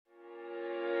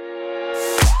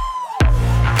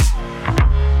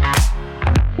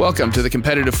Welcome to the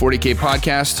Competitive 40K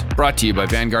podcast, brought to you by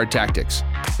Vanguard Tactics.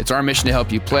 It's our mission to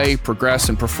help you play, progress,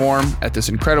 and perform at this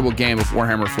incredible game of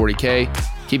Warhammer 40K,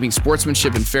 keeping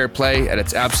sportsmanship and fair play at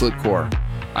its absolute core.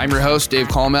 I'm your host, Dave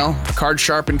Colmel, a card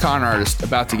sharp and con artist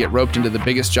about to get roped into the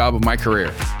biggest job of my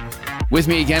career. With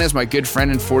me again is my good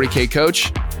friend and 40K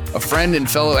coach, a friend and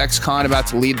fellow ex-con about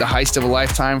to lead the heist of a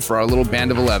lifetime for our little band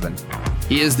of 11.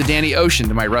 He is the Danny Ocean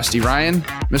to my Rusty Ryan,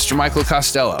 Mr. Michael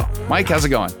Costello. Mike, how's it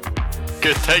going?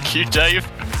 Good, thank you, Dave.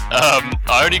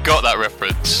 I only got that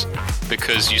reference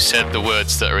because you said the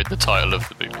words that are in the title of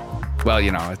the movie. Well,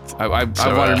 you know, I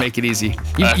wanted to make it easy.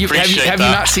 Have you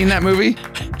not seen that movie?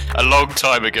 A long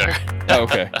time ago. Oh,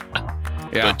 okay.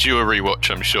 Yeah. But due a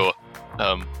rewatch, I'm sure.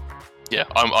 Yeah,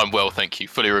 I'm well, thank you.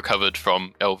 Fully recovered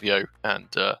from LVO and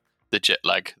the jet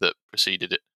lag that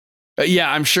preceded it.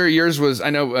 Yeah, I'm sure yours was. I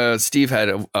know Steve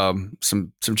had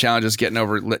some challenges getting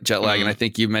over jet lag, and I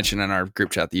think you mentioned in our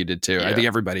group chat that you did too. Yeah. I think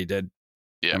everybody did.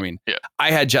 Yeah. I mean, I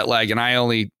had jet lag, and I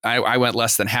went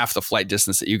less than half the flight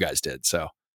distance that you guys did. So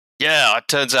yeah, it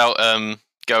turns out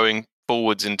going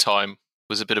forwards in time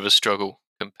was a bit of a struggle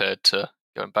compared to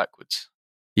going backwards.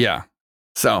 Yeah.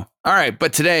 So all right,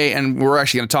 but today, and we're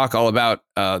actually going to talk all about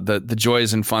the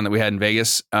joys and fun that we had in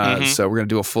Vegas. So we're going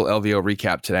to do a full LVO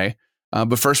recap today.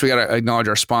 But first, we got to acknowledge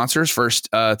our sponsors. First,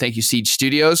 thank you, Siege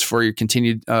Studios, for your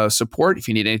continued support. If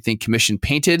you need anything commission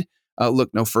painted,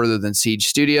 look no further than Siege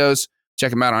Studios. Check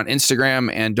them out on Instagram,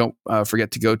 and don't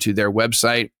forget to go to their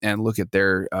website and look at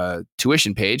their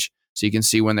tuition page so you can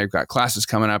see when they've got classes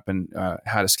coming up and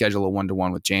how to schedule a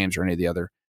one-to-one with James or any of the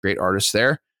other great artists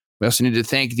there. We also need to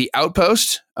thank The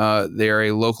Outpost. They are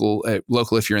a local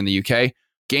if you're in the UK.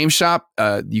 Game Shop,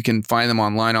 you can find them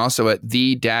online also at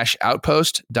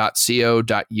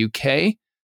the-outpost.co.uk.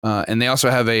 And they also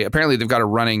have apparently they've got a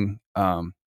running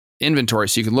inventory,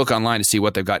 so you can look online to see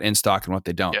what they've got in stock and what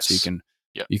they don't. Yes. So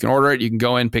you can order it, you can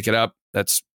go in, pick it up.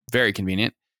 That's very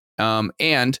convenient.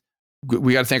 And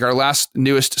we got to thank our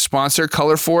newest sponsor,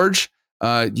 Color Forge.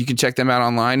 You can check them out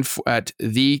online at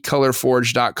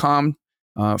thecolorforge.com.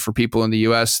 For people in the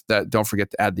US, that don't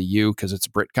forget to add the U because it's a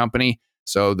Brit company.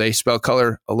 So they spell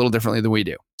color a little differently than we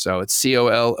do. So it's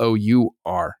COLOURFORGE.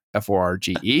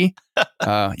 You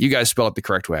guys spell it the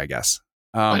correct way, I guess.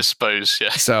 I suppose,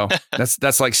 yeah. So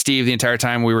that's like Steve the entire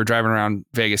time we were driving around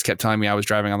Vegas kept telling me I was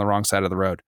driving on the wrong side of the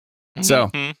road.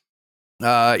 So,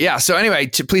 So anyway,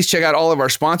 please check out all of our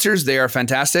sponsors. They are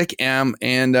fantastic. So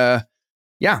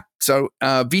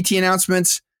VT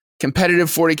announcements, Competitive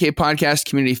 40K Podcast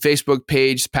Community Facebook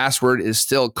page. Password is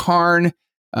still Karn.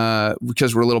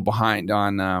 Because we're a little behind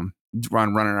on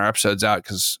running our episodes out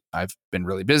because I've been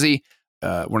really busy.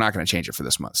 We're not going to change it for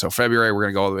this month. So February, we're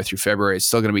going to go all the way through February. It's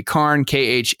still going to be Karn,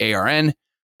 KHARN.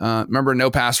 Remember, no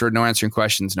password, no answering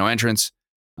questions, no entrance.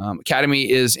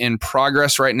 Academy is in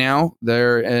progress right now.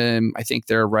 I think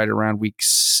they're right around week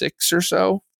 6 or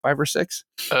so, 5 or 6.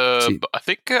 I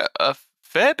think a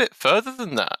fair bit further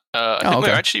than that. I think we're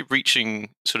actually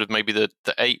reaching sort of maybe the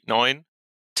 8, 9,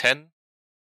 10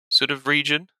 sort of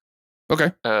region.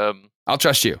 Okay. I'll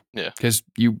trust you. Yeah. Because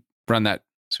you run that.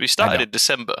 So we started in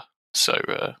December. So.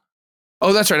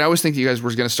 Oh, that's right. I always think you guys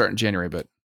were going to start in January, but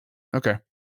okay.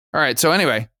 All right. So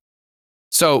anyway,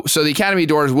 so the Academy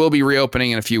doors will be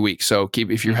reopening in a few weeks. So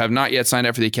if you have not yet signed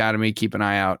up for the Academy, keep an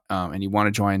eye out. And you want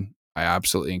to join, I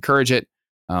absolutely encourage it.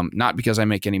 Not because I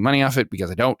make any money off it, because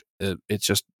I don't. It's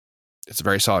a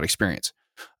very solid experience.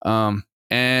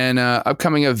 And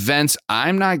upcoming events,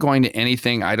 I'm not going to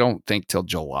anything, I don't think, till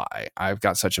July. I've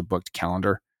got such a booked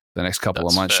calendar the next couple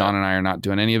of months. Fair. Sean and I are not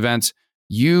doing any events.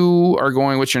 You are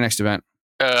going, what's your next event?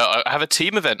 I have a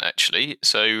team event, actually.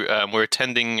 So we're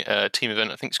attending a team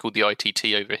event, I think it's called the ITT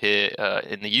over here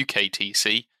in the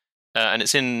UKTC. And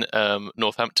it's in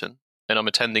Northampton. And I'm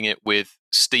attending it with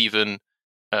Stephen,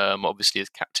 obviously as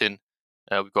captain.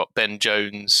 We've got Ben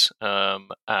Jones,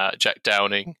 Jack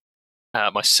Downing,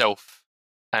 myself,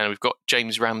 and we've got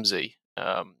James Ramsey,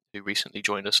 who recently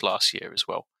joined us last year as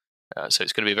well. So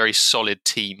it's going to be a very solid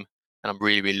team, and I'm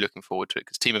really, really looking forward to it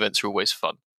because team events are always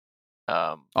fun.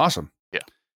 Awesome. Yeah.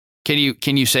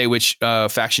 Can you say which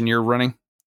faction you're running?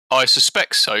 I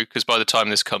suspect so, because by the time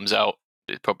this comes out,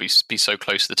 it'd probably be so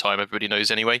close to the time everybody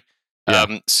knows anyway. Yeah.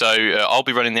 I'll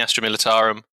be running the Astra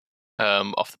Militarum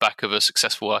off the back of a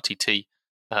successful RTT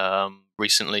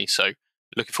recently. So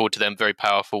looking forward to them. Very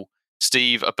powerful.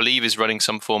 Steve, I believe, is running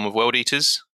some form of World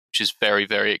Eaters, which is very,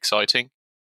 very exciting.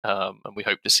 And we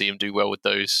hope to see him do well with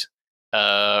those.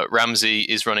 Ramsey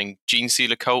is running Gene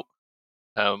Sealer Cult.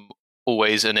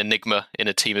 Always an enigma in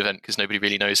a team event because nobody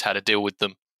really knows how to deal with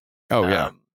them. Oh, yeah.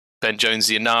 Ben Jones,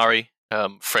 the Inari,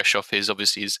 fresh off his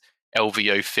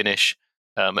LVO finish.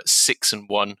 at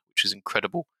 6-1, which is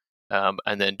incredible.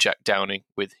 And then Jack Downing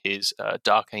with his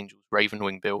Dark Angels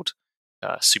Ravenwing build,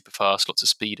 super fast, lots of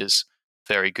speeders,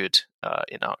 very good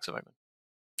in Arcs of Omen.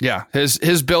 Yeah,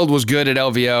 his build was good at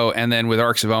LVO, and then with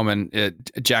Arcs of Omen,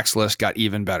 Jack's list got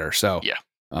even better. So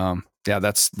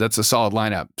that's a solid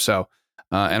lineup. So,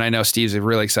 and I know Steve's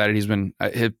really excited. He's been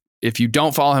if you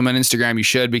don't follow him on Instagram, you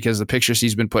should, because the pictures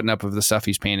he's been putting up of the stuff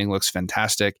he's painting looks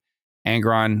fantastic.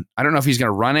 Angron, I don't know if he's going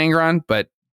to run Angron, but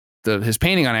his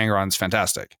painting on Angron is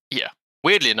fantastic. Yeah.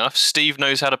 Weirdly enough, Steve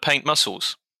knows how to paint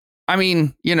muscles. I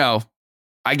mean,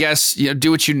 I guess,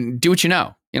 do what you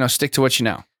know, stick to what you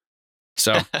know.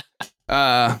 So,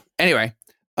 anyway,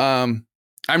 I'm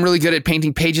really good at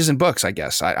painting pages and books, I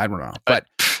guess. I don't know, but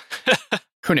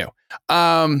who knew?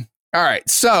 All right.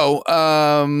 So,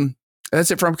 that's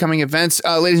it for upcoming events.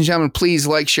 Ladies and gentlemen, please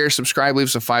like, share, subscribe, leave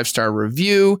us a 5-star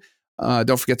review.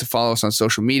 Don't forget to follow us on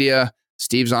social media.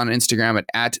 Steve's on Instagram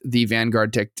at the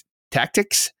Vanguard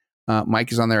Tactics.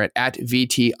 Mike is on there at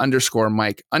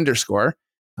VT_Mike_.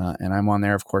 And I'm on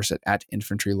there, of course, at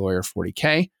Infantry Lawyer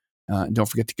 40K. And don't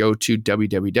forget to go to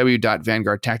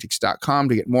www.vanguardtactics.com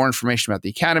to get more information about the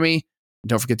Academy. And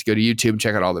don't forget to go to YouTube and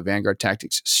check out all the Vanguard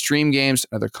Tactics stream games,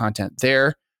 other content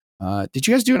there. Did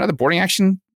you guys do another boarding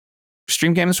action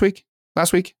stream game last week?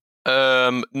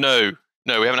 No,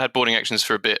 we haven't had boarding actions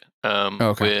for a bit.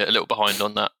 Okay. We're a little behind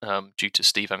on that due to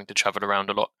Steve having to travel around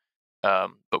a lot.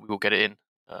 But we will get it in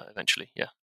eventually, yeah.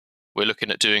 We're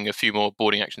looking at doing a few more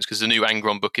boarding actions because the new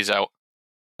Angron book is out,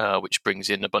 which brings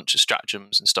in a bunch of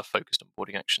stratagems and stuff focused on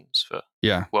boarding actions for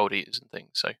World Eaters and things.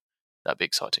 So that'd be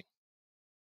exciting.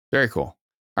 Very cool.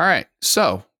 All right.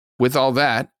 So with all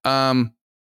that,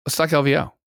 let's talk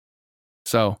LVO.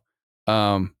 So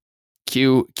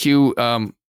cue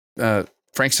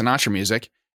Frank Sinatra music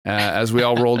as we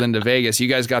all rolled into Vegas. You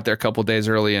guys got there a couple days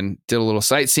early and did a little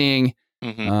sightseeing.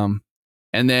 Mm-hmm.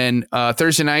 And then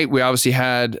Thursday night, we obviously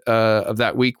had of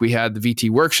that week, we had the VT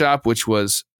workshop, which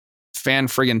was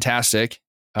fan-friggin-tastic.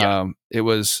 Yeah. There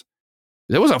was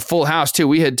a full house too.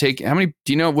 We had taken, how many,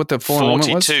 do you know what the full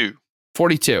enrollment was?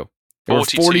 42. There were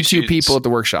 42 people at the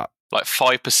workshop. Like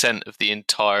 5% of the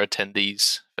entire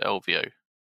attendees for LVO.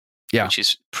 Yeah. Which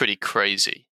is pretty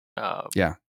crazy.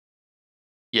 Yeah,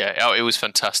 it was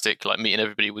fantastic. Like meeting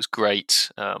everybody was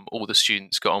great. All the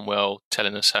students got on well,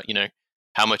 telling us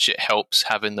how much it helps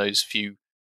having those few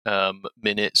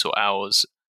minutes or hours,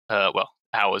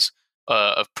 hours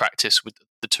of practice with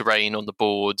the terrain on the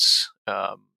boards,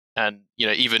 and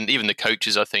even the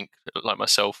coaches, I think, like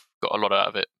myself, got a lot out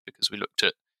of it because we looked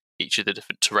at each of the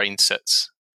different terrain sets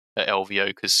at LVO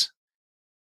because,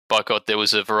 by God, there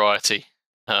was a variety.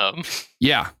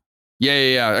 Yeah.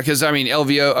 Because I mean,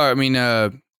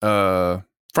 LVO.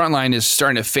 Frontline is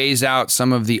starting to phase out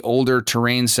some of the older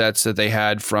terrain sets that they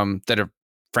had that have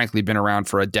frankly been around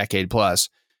for a decade plus,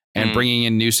 and bringing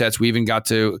in new sets.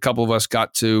 A couple of us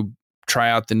got to try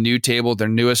out the new table, their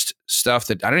newest stuff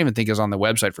that I don't even think is on the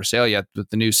website for sale yet, but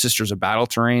the new Sisters of Battle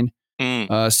terrain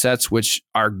sets, which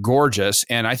are gorgeous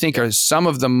and I think are some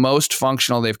of the most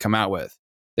functional they've come out with.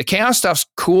 The Chaos stuff's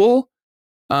cool,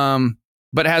 but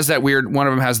it has that weird. One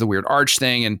of them has the weird arch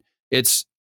thing, and it's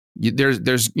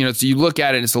there's so you look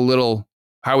at it, and it's a little,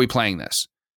 how are we playing this?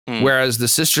 Whereas the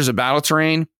Sisters of Battle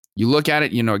terrain, you look at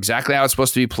it, you know exactly how it's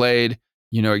supposed to be played.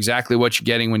 You know exactly what you're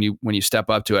getting when you step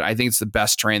up to it. I think it's the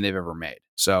best terrain they've ever made.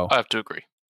 So I have to agree.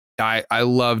 I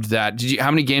loved that.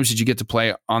 How many games did you get to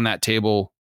play on that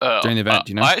table during the event?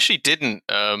 Do you know? I actually didn't.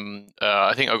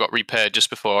 I think I got repaired just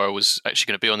before I was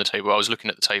actually going to be on the table. I was looking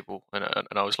at the table and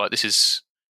I was like, this is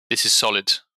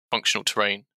solid, functional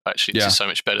terrain. Actually, this is so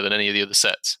much better than any of the other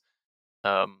sets.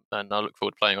 And I look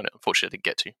forward to playing on it. Unfortunately, I didn't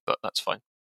get to, but that's fine.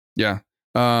 Yeah.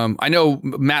 I know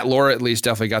Matt Laura at least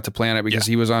definitely got to play on it because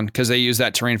he was on, because they used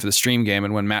that terrain for the stream game.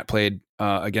 And when Matt played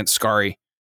against Scary,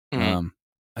 I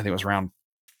think it was round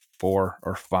 4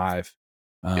 or 5.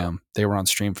 They were on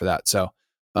stream for that. So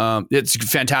it's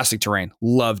fantastic terrain.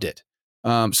 Loved it.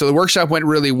 So the workshop went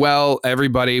really well.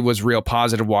 Everybody was real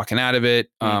positive walking out of it.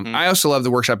 I also love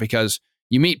the workshop because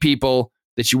you meet people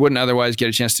that you wouldn't otherwise get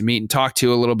a chance to meet and talk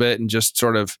to a little bit and just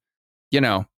sort of,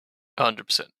 100%.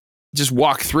 Just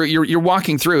walk through. You're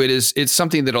walking through. It's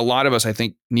something that a lot of us, I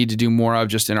think, need to do more of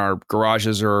just in our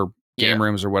garages or game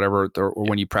rooms or whatever, or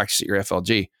when you practice at your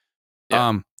FLG.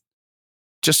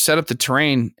 Just set up the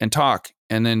terrain and talk,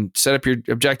 and then set up your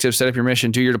objective, set up your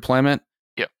mission, do your deployment,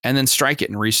 and then strike it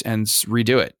and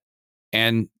redo it.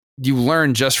 And you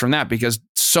learn just from that because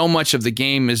so much of the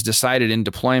game is decided in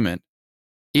deployment,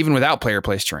 even without player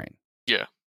place terrain. Yeah.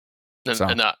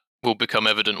 And that will become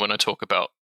evident when I talk about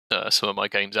some of my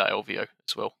games at LVO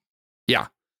as well. Yeah.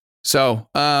 So,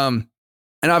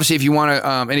 And obviously, if you want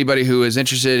to, anybody who is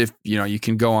interested, if you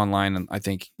can go online, and I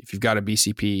think if you've got a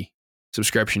BCP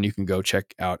subscription, you can go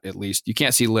check out at least. You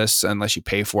can't see lists unless you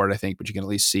pay for it, I think, but you can at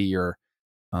least see you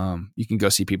can go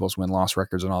see people's win-loss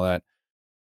records and all that.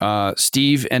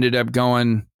 Steve ended up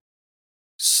going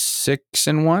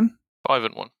 6-1,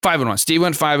 5-1, 5-1. Steve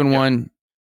went 5-1.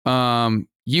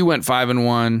 You went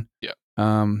 5-1. Yeah.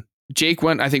 Jake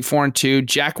went, I think, 4-2.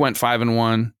 Jack went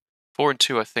 5-1.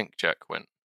 4-2. I think Jack went.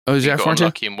 Oh, is Jack 4-2?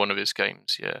 Unlucky in one of his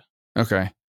games. Yeah.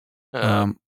 Okay.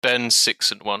 Ben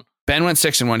 6-1. Ben went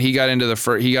 6-1. He got into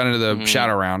the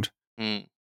shadow round. Mm.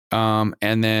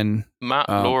 And then Matt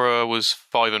Laura was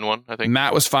 5-1. I think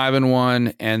Matt was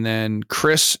 5-1, and then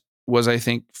Chris was, I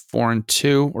think,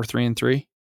 4-2 or 3-3.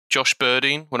 Josh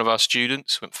Birdine, one of our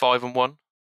students, went 5-1.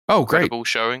 Oh, great! Incredible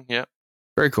showing. Yeah.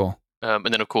 Very cool. And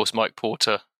then of course Mike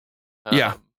Porter.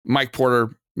 Mike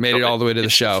Porter made it all the way to the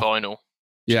show. The final.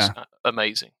 Just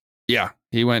amazing. Yeah,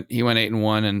 he went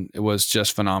 8-1, and it was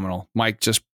just phenomenal. Mike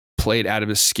just played out of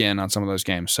his skin on some of those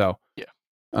games. So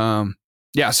so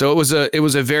it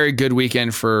was a very good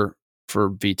weekend for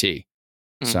VT.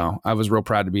 So I was real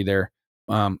proud to be there.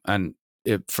 And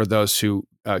for those who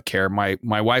care, my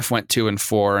wife went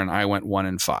 2-4, and I went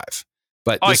 1-5.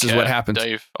 But this is what happens,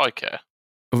 Dave. I care.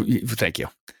 Thank you.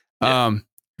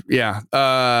 Yeah.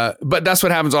 But that's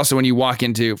what happens also when you walk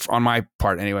into, on my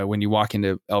part anyway, when you walk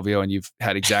into LVO and you've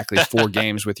had exactly 4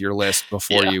 games with your list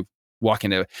before you walk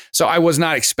into it. So I was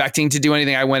not expecting to do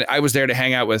anything. I was there to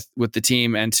hang out with the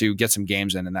team and to get some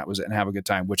games in, and that was it, and have a good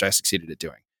time, which I succeeded at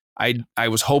doing. I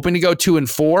was hoping to go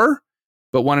 2-4,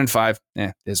 but 1-5,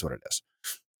 is what it is.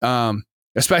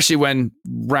 Especially when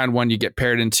round 1 you get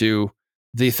paired into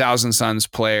the Thousand Suns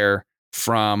player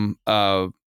from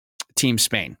Team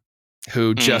Spain,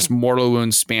 who just mortal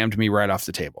wounds spammed me right off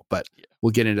the table. But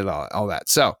we'll get into all that.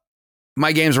 So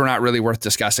my games were not really worth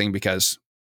discussing because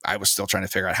I was still trying to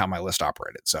figure out how my list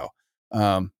operated. So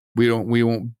we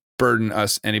won't burden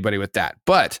anybody with that.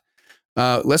 But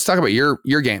let's talk about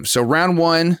your game. So round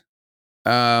 1,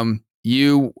 I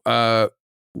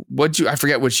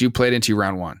forget what you played into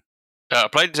round 1. I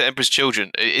played into Emperor's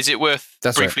Children. Is it worth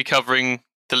briefly covering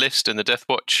the list and the Death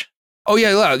Watch? Oh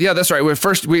yeah, that's right.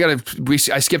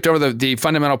 I skipped over the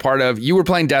fundamental part of, you were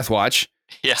playing Death Watch.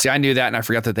 Yeah. See, I knew that, and I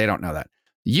forgot that they don't know that.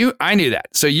 I knew that.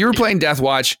 So you were playing Death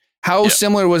Watch. How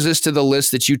similar was this to the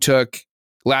list that you took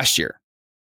last year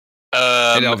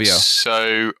at LVO?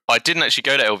 So I didn't actually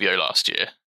go to LVO last year.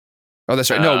 Oh,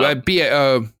 that's right. No,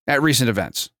 at recent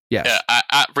events. Yes. Yeah,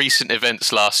 at recent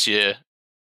events last year,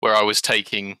 where I was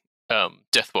taking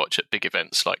Death Watch at big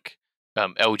events like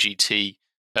LGT.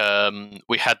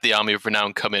 We had the Army of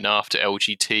Renown come in after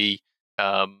LGT,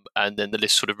 and then the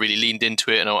list sort of really leaned into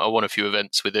it, and I won a few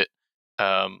events with it,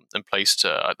 and placed.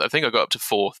 I think I got up to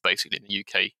 4th basically in the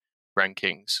UK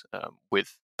rankings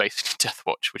with basically Death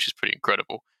Watch, which is pretty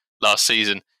incredible last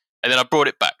season. And then I brought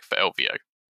it back for LVO,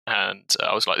 and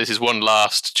I was like, this is one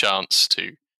last chance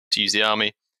to use the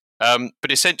army.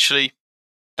 But essentially,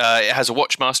 it has a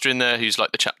Watchmaster in there who's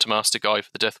like the chapter master guy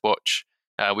for the Death Watch.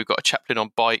 We've got a chaplain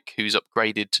on bike who's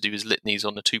upgraded to do his litanies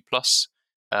on the 2+,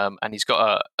 and he's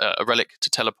got a relic to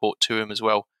teleport to him as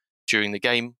well during the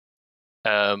game.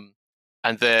 And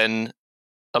then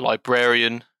a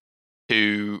librarian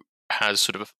who has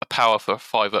sort of a power for a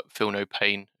 5-up Feel No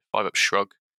Pain, 5-up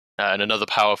Shrug, and another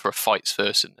power for a Fights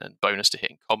First and bonus to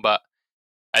hit in combat.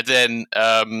 And then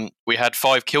we had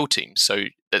 5 kill teams. So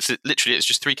it's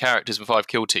just 3 characters and 5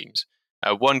 kill teams.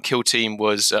 One kill team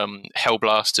was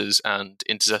Hellblasters and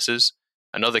Intercessors.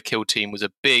 Another kill team was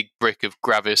a big brick of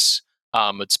Gravis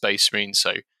armored Space Marines.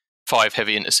 So 5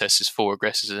 heavy Intercessors, 4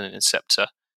 Aggressors, and an Inceptor.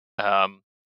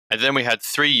 And then we had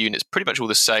 3 units, pretty much all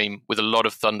the same, with a lot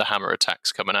of Thunderhammer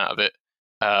attacks coming out of it.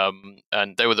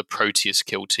 And they were the Proteus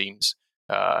kill teams.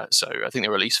 So I think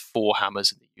there were at least 4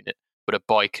 hammers in the unit, but a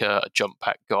biker, a jump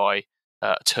pack guy,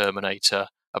 a Terminator,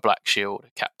 a Black Shield,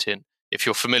 a Captain. If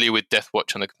you're familiar with Death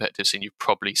Watch on the competitive scene, you've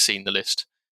probably seen the list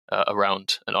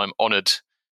around, and I'm honoured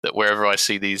that wherever I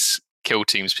see these kill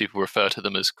teams, people refer to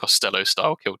them as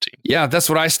Costello-style kill teams. Yeah, that's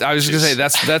what I was going to say.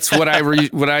 That's what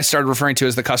I started referring to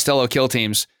as the Costello kill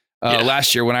teams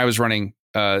last year when I was running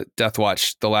Death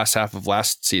Watch the last half of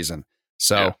last season.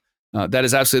 So that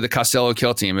is absolutely the Costello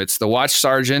kill team. It's the Watch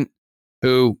Sergeant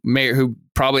who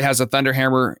probably has a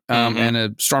Thunderhammer and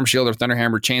a Storm Shield or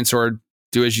Thunderhammer Chainsword.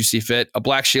 Do as you see fit. A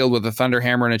Black Shield with a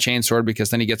Thunderhammer and a Chainsword,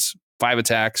 because then he gets 5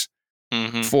 attacks.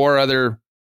 4 other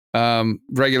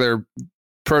regular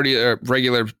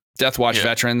Death Watch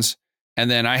veterans, and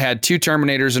then I had 2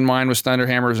 Terminators in mine with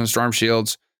Thunderhammers and Storm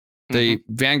Shields. The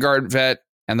Vanguard vet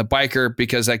and the biker,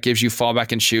 because that gives you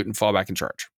fallback and shoot and fallback and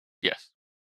charge. Yes.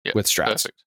 with strats.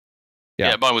 Perfect.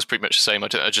 Yeah, mine was pretty much the same. I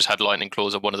just had lightning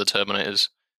claws on one of the Terminators,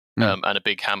 and a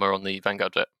big hammer on the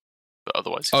Vanguard vet. But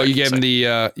otherwise, you gave him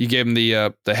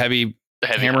the heavy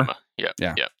hammer.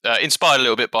 Yeah. Inspired a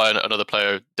little bit by another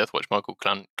player, Deathwatch Michael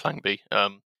Clangby.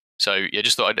 So yeah,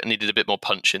 just thought I needed a bit more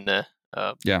punch in there.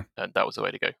 And that was the way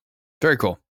to go. Very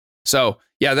cool. So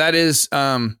yeah, that is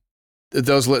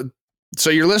those. So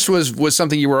your list was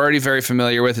something you were already very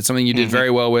familiar with. It's something you did very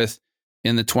well with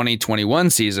in the 2021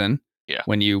 season. Yeah.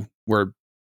 When you were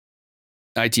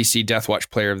ITC Deathwatch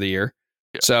Player of the Year.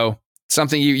 Yeah. So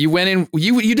something you went in,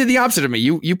 you did the opposite of me.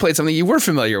 You played something you were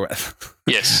familiar with.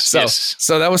 Yes.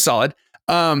 So that was solid.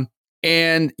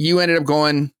 And you ended up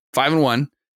going 5-1.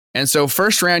 And so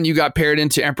first round you got paired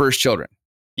into Emperor's Children.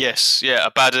 Yes. Yeah.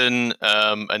 Abaddon.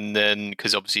 And then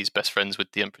because obviously he's best friends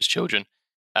with the Emperor's Children.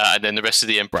 And then the rest of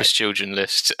the Emperor's Children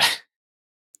list.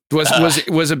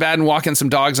 Was Abaddon walking some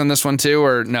dogs on this one too,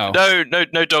 or no?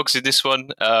 No dogs in this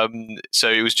one. So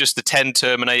it was just the 10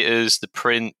 Terminators, the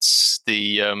Prince,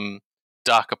 the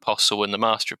Dark Apostle, and the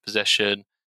Master of Possession.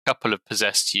 A couple of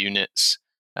possessed units,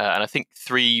 and I think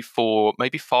 3, 4,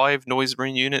 maybe 5 Noise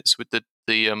Marine units with the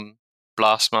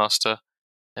Blastmaster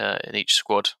in each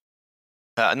squad.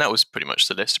 And that was pretty much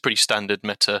the list. A pretty standard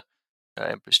meta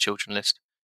Emperor's Children list.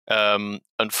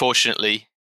 Unfortunately.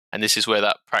 And this is where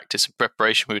that practice and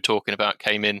preparation we were talking about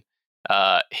came in.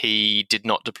 He did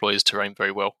not deploy his terrain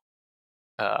very well.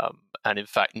 And in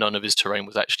fact, none of his terrain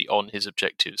was actually on his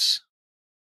objectives.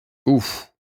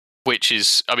 Oof. Which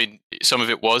is, I mean, some of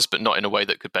it was, but not in a way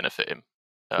that could benefit him.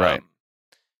 Right.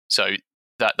 So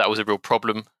that was a real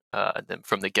problem. And then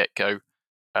from the get-go,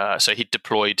 so he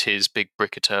deployed his big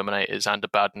brick of Terminators and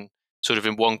Abaddon sort of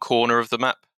in one corner of the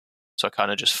map. So I kind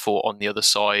of just fought on the other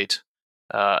side.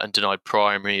 And denied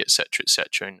primary, etc.,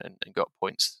 and got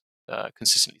points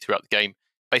consistently throughout the game.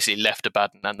 Basically, left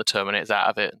Abaddon and the Terminators out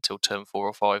of it until turn 4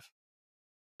 or 5.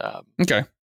 Okay.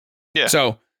 Yeah.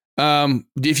 So,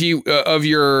 if you of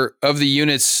the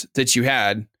units that you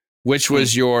had, which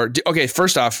was your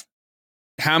first off,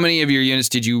 how many of your units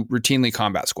did you routinely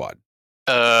combat squad?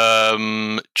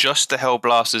 Just the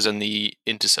Hellblasters and the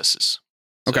Intercessors.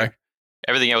 So okay.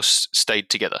 Everything else stayed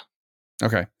together.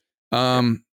 Okay.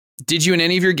 Did you in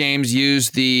any of your games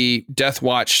use the Death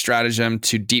Watch stratagem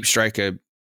to deep strike a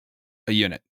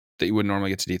unit that you wouldn't normally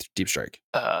get to deep strike?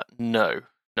 No,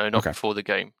 not before the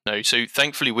game. No. So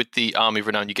thankfully, with the Army of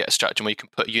Renown, you get a stratagem where you can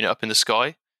put a unit up in the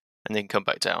sky and then come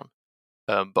back down.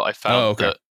 But I found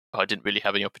that I didn't really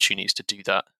have any opportunities to do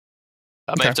that.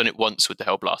 I may have done it once with the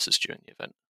Hellblasters during the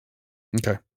event.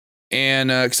 Okay, and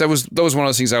because that was one of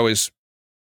those things I was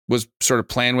sort of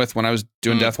playing with when I was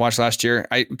doing Death Watch last year.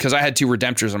 Because I had 2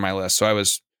 Redemptors on my list, so I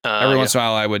was every once in a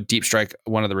while I would deep strike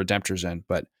one of the Redemptors in,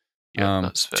 but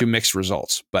 2 mixed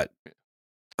results. But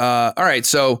all right,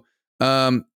 so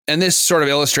and this sort of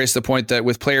illustrates the point that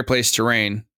with player placed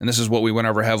terrain, and this is what we went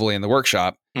over heavily in the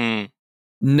workshop.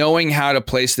 Knowing how to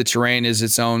place the terrain is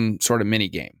its own sort of mini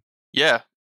game. Yeah,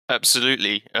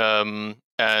 absolutely. And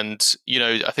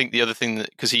I think the other thing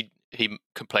that because he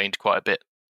complained quite a bit,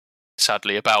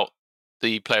 sadly, about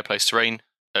the player placed terrain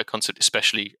concept,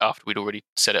 especially after we'd already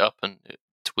set it up and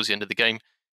towards the end of the game.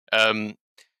 And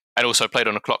also played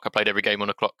on a clock. I played every game on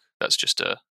a clock. That's just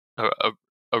a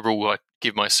rule I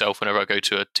give myself whenever I go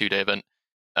to a 2-day event.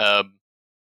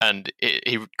 And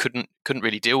he couldn't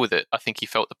really deal with it. I think he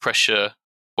felt the pressure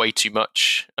way too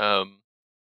much. And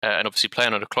obviously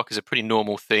playing on a clock is a pretty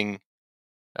normal thing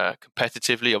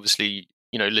competitively. Obviously,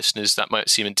 listeners, that might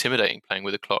seem intimidating playing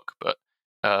with a clock, but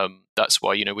that's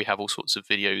why we have all sorts of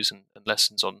videos and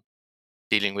lessons on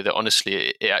dealing with it.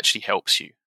 Honestly, it actually helps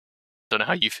you. Don't know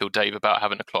how you feel, Dave, about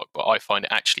having a clock, but I find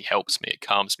it actually helps me. It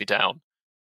calms me down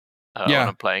when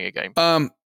I'm playing a game.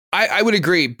 I would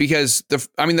agree because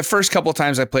the first couple of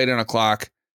times I played on a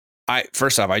clock,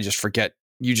 first off I just forget.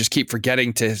 You just keep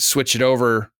forgetting to switch it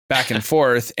over back and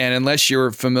forth, and unless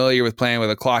you're familiar with playing with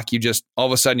a clock, you just all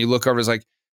of a sudden you look over, it's like,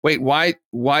 wait, why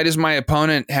does my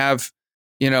opponent have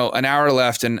an hour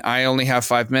left and I only have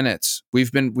 5 minutes?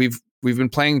 We've been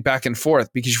playing back and forth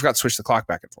because you forgot to switch the clock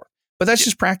back and forth. But that's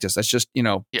just practice. That's just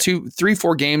 2, 3,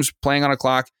 4 games playing on a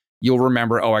clock. You'll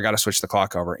remember, I got to switch the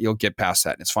clock over. You'll get past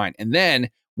that and it's fine. And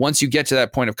then once you get to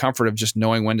that point of comfort of just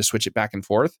knowing when to switch it back and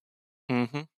forth,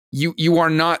 you are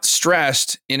not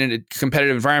stressed in a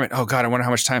competitive environment. Oh God, I wonder how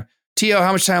much time. T.O.,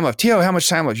 how much time left? T.O., how much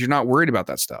time left? You're not worried about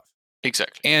that stuff.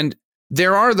 Exactly. And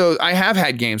there are those. I have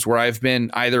had games where I've been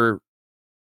either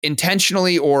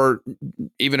intentionally or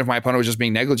even if my opponent was just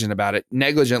being negligent about it,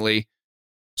 negligently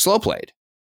slow played.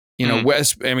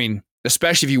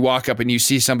 Especially if you walk up and you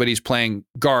see somebody's playing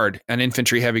guard, an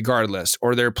infantry heavy guard list,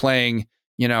 or they're playing,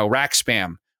 rack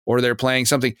spam, or they're playing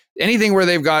something, anything where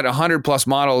they've got 100 plus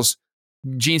models,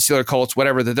 Gene Stealer cults,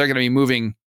 whatever, that they're going to be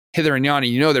moving hither and yon.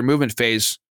 Their movement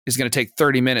phase is going to take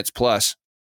 30 minutes plus.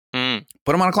 Put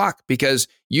them on a clock, because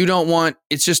you don't want,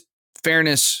 it's just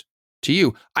fairness to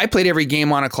you. I played every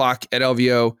game on a clock at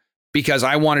LVO because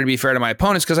I wanted to be fair to my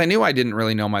opponents, because I knew I didn't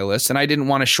really know my list and I didn't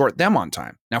want to short them on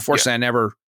time. Now, fortunately, I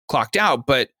never clocked out,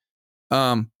 but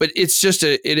it's just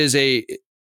it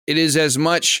is as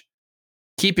much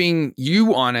keeping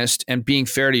you honest and being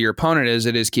fair to your opponent as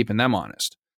it is keeping them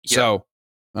honest. Yep. So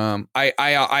I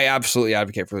absolutely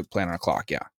advocate for playing on a clock.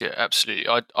 Yeah, absolutely.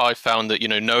 I found that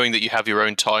knowing that you have your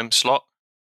own time slot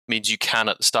means you can,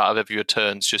 at the start of every your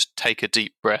turns, just take a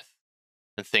deep breath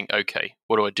and think, okay,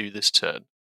 what do I do this turn?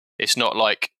 It's not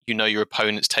like your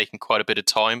opponent's taking quite a bit of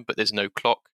time, but there's no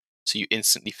clock, so you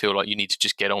instantly feel like you need to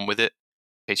just get on with it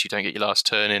in case you don't get your last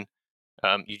turn in.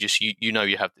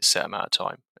 You have this set amount of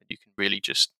time, and you can really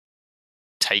just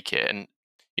take it. And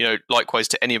likewise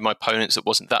to any of my opponents that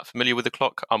wasn't that familiar with the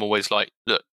clock, I'm always like,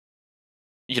 look,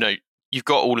 you've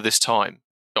got all of this time,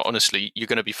 but honestly, you're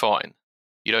going to be fine.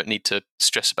 You don't need to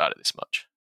stress about it this much.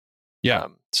 Yeah.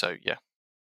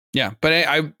 Yeah, but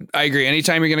I agree.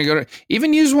 Anytime you're going to go to,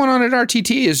 even use one on an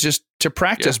RTT is just to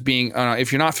practice being,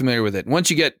 if you're not familiar with it. Once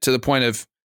you get to the point of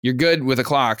you're good with a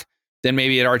clock, then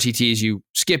maybe at RTTs you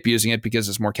skip using it because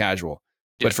it's more casual.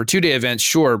 Yeah. But for 2-day events,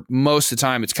 sure, most of the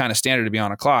time it's kind of standard to be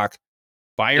on a clock.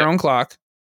 Buy your own clock.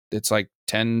 It's like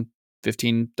 $10,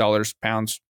 $15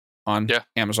 pounds on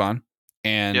Amazon.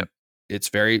 And it's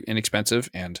very inexpensive.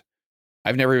 And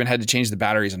I've never even had to change the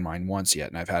batteries in mine once yet.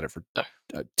 And I've had it for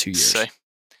 2 years. So,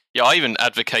 I even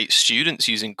advocate students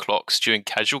using clocks during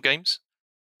casual games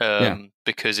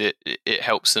because it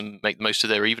helps them make the most of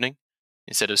their evening.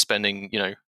 Instead of spending,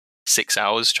 6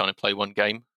 hours trying to play one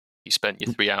game, you spent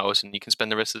your 3 hours and you can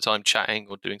spend the rest of the time chatting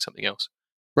or doing something else.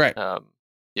 Right.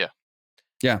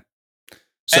 Yeah.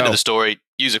 So, end of the story.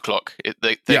 Use a clock.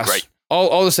 They're great.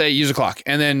 All to say, use a clock.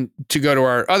 And then to go to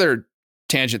our other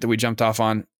tangent that we jumped off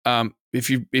on, if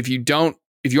you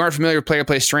aren't familiar with player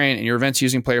place terrain and your event's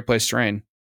using player place terrain,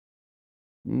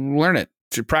 learn it.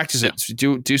 To practice it.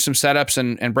 Do some setups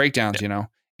and breakdowns.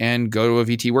 And go to a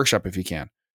VT workshop if you can.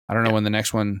 I don't know when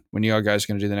you guys are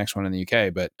going to do the next one in the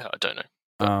UK, but I don't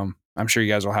know. I'm sure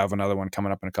you guys will have another one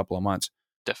coming up in a couple of months.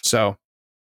 Definitely. So,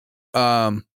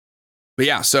 but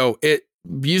yeah, so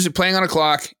playing on a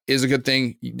clock is a good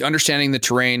thing. Understanding the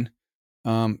terrain,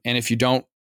 and if you're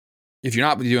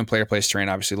not doing player place terrain,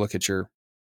 obviously look at your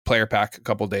player pack a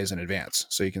couple of days in advance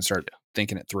so you can start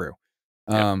thinking it through.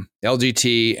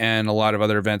 LGT and a lot of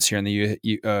other events here in the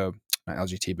not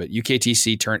LGT, but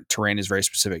UKTC terrain is very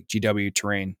specific. GW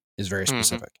terrain is very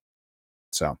specific.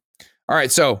 So, all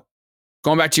right. So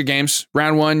going back to your games,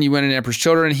 round 1, you went in Emperor's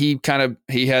Children. He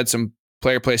had some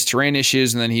player place terrain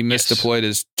issues, and then he misdeployed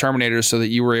his Terminators so that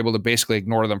you were able to basically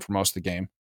ignore them for most of the game.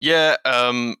 Yeah.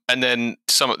 And then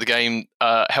to sum up the game,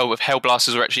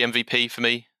 Hellblasters were actually MVP for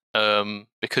me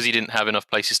because he didn't have enough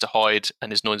places to hide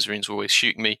and his Noise Marines were always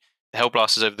shooting me. The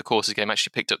Hellblasters over the course of the game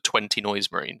actually picked up 20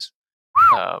 Noise Marines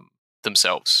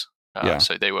themselves.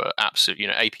 So they were absolute,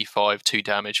 AP 5, 2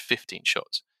 damage, 15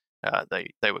 shots.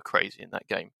 They were crazy in that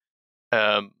game.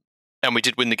 And we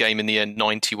did win the game in the end,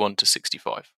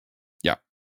 91-65. Yeah.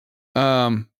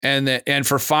 And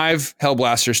for 5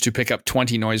 Hellblasters to pick up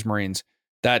 20 Noise Marines,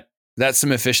 that's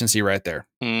some efficiency right there.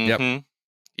 Mm-hmm.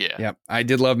 Yep. Yep. I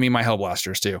did love me my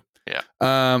Hellblasters too. Yeah.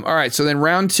 All right. So then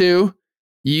round 2,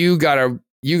 you got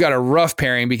a rough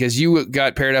pairing because you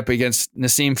got paired up against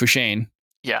Nassim Fouchain.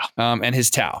 Yeah. And his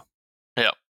Tau.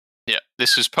 Yeah. Yeah.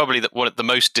 This was probably the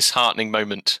most disheartening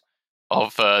moment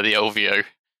of the LVO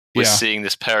was seeing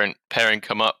this pairing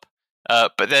come up.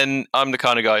 But then I'm the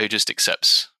kind of guy who just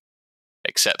accepts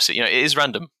it. It is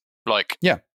random.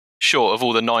 Sure, of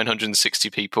all the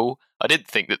 960 people, I didn't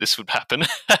think that this would happen.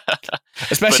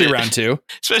 Especially round 2.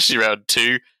 Especially round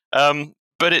 2.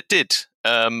 But it did.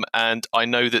 And I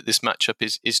know that this matchup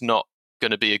is not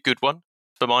going to be a good one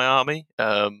for my army.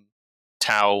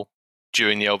 Tau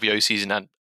during the LVO season and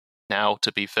now,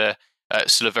 to be fair,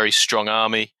 still a very strong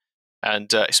army.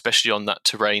 And especially on that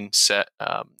terrain set,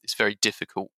 it's very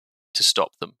difficult to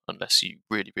stop them unless you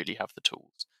really, really have the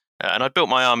tools. And I built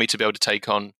my army to be able to take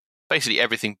on basically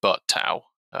everything but Tau.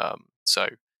 So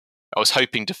I was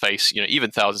hoping to face,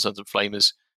 even Thousand Sons of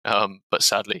Flamers, but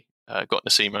sadly got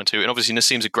Nassim round 2. And obviously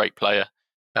Nassim's a great player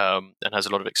and has a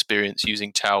lot of experience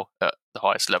using Tau at the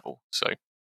highest level. So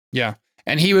yeah,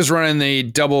 and he was running the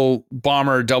double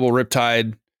bomber, double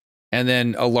Riptide, and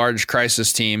then a large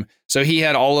crisis team. So he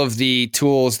had all of the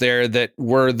tools there that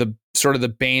were the sort of the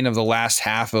bane of the last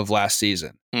half of last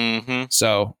season. Mm-hmm.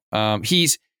 So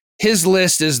his his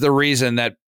list is the reason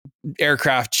that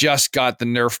Aircraft just got the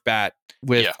Nerf bat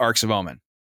with Arcs of Omen.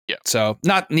 Yeah. So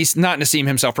not Nassim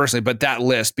himself personally, but that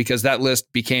list, because that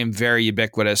list became very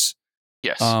ubiquitous.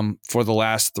 Yes. For the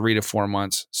last 3 to 4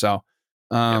 months. So,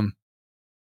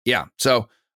 So,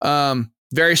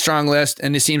 very strong list,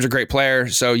 and Nassim's a great player.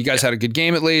 So you guys had a good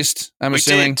game at least. I'm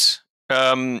assuming. Did.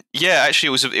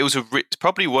 Actually, it was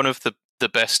probably one of the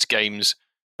best games,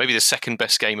 maybe the second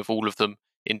best game of all of them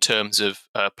in terms of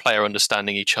player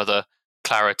understanding each other,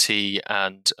 clarity,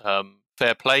 and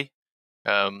fair play.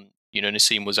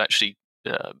 Nassim was actually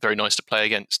very nice to play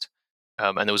against,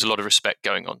 and there was a lot of respect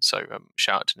going on. So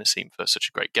shout out to Nassim for such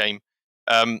a great game.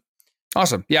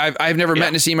 Awesome. Yeah, I've never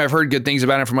met Nassim. I've heard good things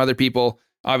about him from other people.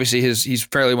 Obviously, he's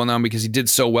fairly well known because he did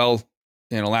so well,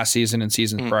 last season and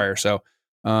seasons prior. So,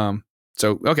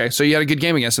 okay. So you had a good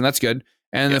game against him. That's good.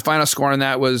 And the final score on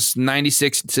that was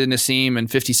 96 to Nassim and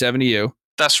 57 to you.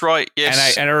 That's right.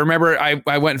 Yes. And I remember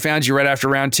I went and found you right after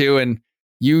round 2, and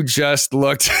you just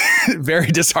looked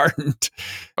very disheartened.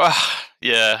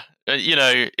 Yeah.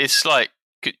 It's like,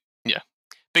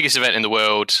 biggest event in the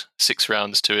world, 6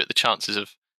 rounds to it. The chances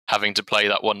of having to play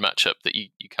that one matchup that you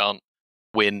can't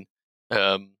win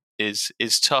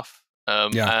is tough.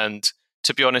 And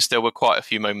to be honest, there were quite a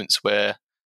few moments where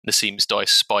Nassim's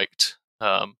dice spiked.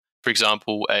 For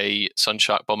example, a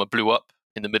Sunshark bomber blew up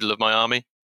in the middle of my army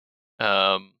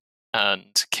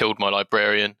and killed my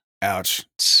librarian. Ouch.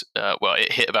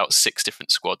 It hit about 6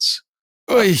 different squads.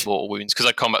 Mortal wounds, because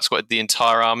I combat squatted the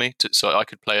entire army so I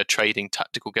could play a trading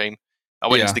tactical game. I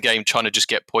went into the game trying to just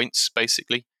get points,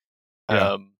 basically.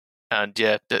 The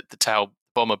Tau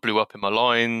bomber blew up in my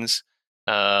lines,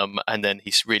 and then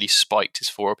he really spiked his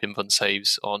 4-up invuln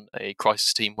saves on a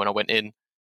crisis team when I went in,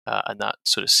 and that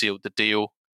sort of sealed the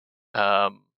deal. I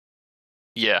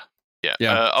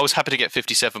was happy to get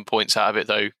 57 points out of it,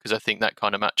 though, because I think that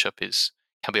kind of matchup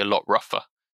can be a lot rougher.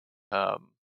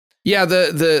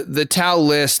 The Tau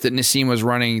list that Nassim was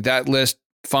running, that list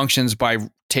functions by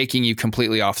taking you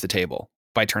completely off the table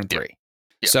by turn 3.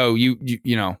 Yeah. So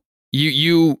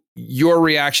your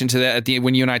reaction to that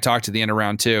when you and I talked at the end of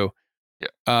round 2,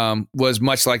 was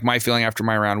much like my feeling after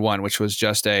my round 1, which was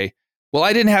just I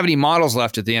didn't have any models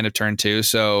left at the end of turn 2,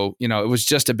 so it was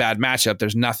just a bad matchup.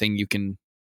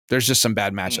 There's just some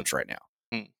bad matchups right now.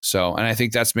 So, and I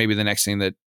think that's maybe the next thing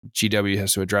that GW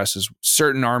has to address is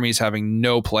certain armies having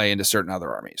no play into certain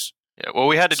other armies. Yeah, well,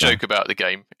 we had a joke about the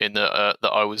game in that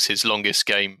I was his longest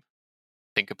game,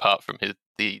 I think, apart from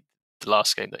the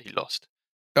last game that he lost.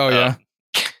 Oh, yeah?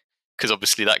 Because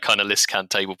obviously that kind of list can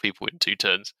table people in 2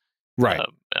 turns. Right.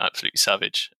 Absolutely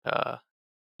savage. I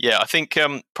think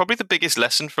probably the biggest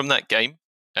lesson from that game,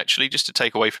 actually, just to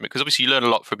take away from it, because obviously you learn a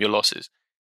lot from your losses.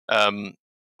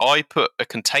 I put a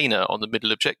container on the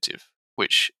middle objective,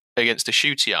 which against a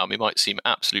shooty army might seem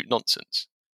absolute nonsense.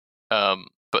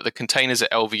 But the containers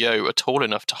at LVO are tall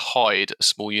enough to hide a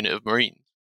small unit of Marines.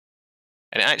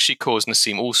 And it actually caused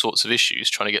Nassim all sorts of issues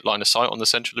trying to get line of sight on the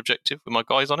central objective with my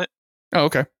guys on it. Oh,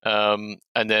 okay. And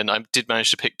then I did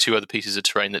manage to pick 2 other pieces of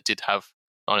terrain that did have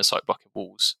line of sight blocking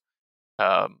walls.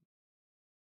 So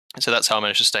that's how I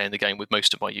managed to stay in the game with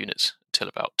most of my units until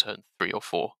about turn 3 or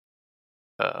 4.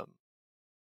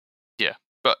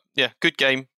 Good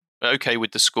game. Okay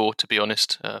with the score, to be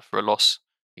honest, for a loss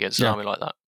against an army like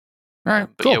that. All right,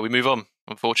 cool. We move on,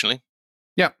 unfortunately.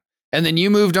 Yeah. And then you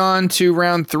moved on to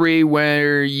round 3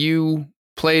 where you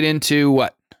played into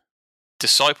what?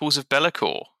 Disciples of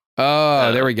Be'lakor.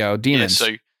 Oh, there we go. Demons. Yeah,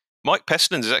 so Mike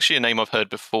Pestilence is actually a name I've heard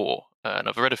before, and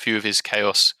I've read a few of his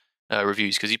Chaos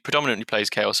reviews because he predominantly plays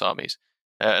Chaos armies.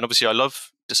 And obviously I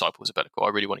love Disciples of Be'lakor. I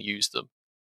really want to use them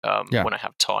when I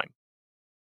have time.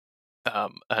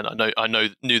 And I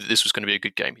knew that this was going to be a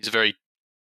good game. He's a very,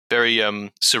 very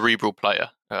cerebral player,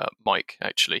 Mike,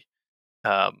 actually.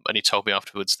 And he told me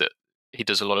afterwards that he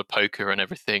does a lot of poker and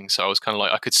everything. So I was kind of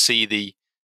like, I could see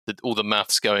all the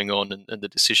maths going on and the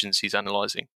decisions he's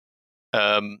analysing.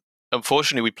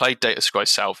 Unfortunately, we played Data Scry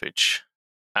Salvage,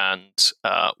 and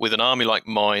with an army like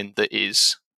mine that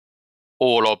is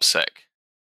all OBSEC,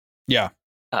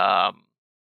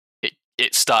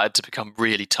 it started to become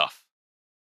really tough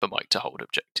for Mike to hold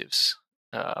objectives.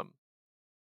 And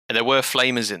there were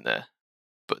flamers in there,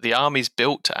 but the army's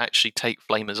built to actually take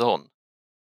flamers on.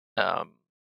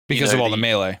 Because of all the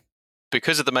melee.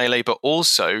 Because of the melee, but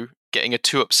also getting a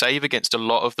 2-up save against a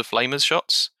lot of the flamers'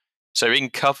 shots. So in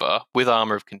cover, with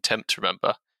Armor of Contempt,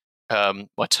 remember,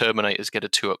 my Terminators get a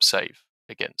 2-up save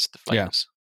against the flamers.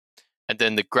 Yeah. And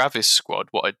then the Gravis squad,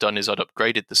 what I'd done is I'd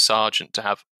upgraded the Sergeant to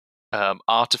have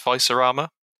Artificer armor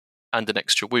and an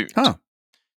extra wound. Huh.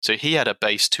 So he had a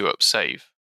base 2-up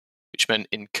save, which meant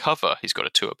in cover he's got a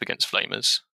 2-up against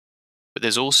Flamers. But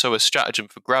there's also a stratagem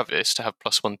for Gravis to have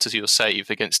 +1 to your save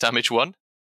against damage 1.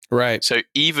 Right. So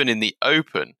even in the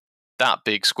open, that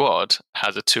big squad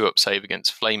has a 2-up save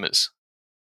against Flamers.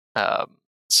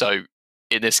 So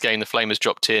in this game, the Flamers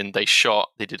dropped in, they shot,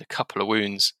 they did a couple of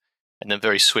wounds, and then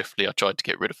very swiftly I tried to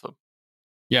get rid of them.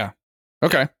 Yeah.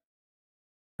 Okay.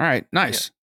 All right.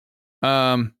 Nice.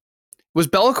 Yeah. Was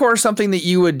Be'lakor something that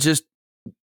you would just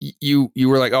you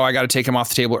were like, oh, I got to take him off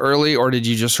the table early, or did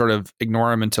you just sort of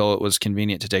ignore him until it was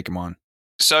convenient to take him on?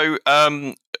 So,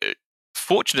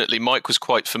 fortunately, Mike was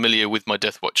quite familiar with my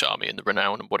Deathwatch army and the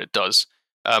renown and what it does.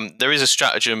 There is a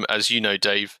stratagem, as you know,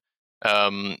 Dave,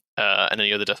 and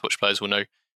any other Deathwatch players will know,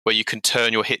 where you can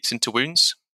turn your hits into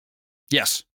wounds.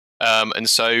 Yes. And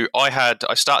so I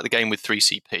started the game with 3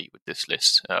 CP with this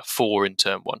list, 4 in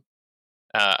turn 1.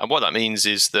 And what that means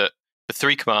is that for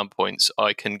 3 command points,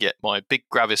 I can get my big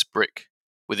Gravis brick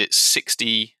with its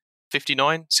 69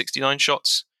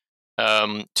 shots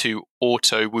to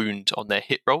auto wound on their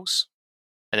hit rolls.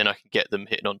 And then I can get them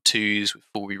hitting on 2s with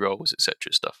full rerolls,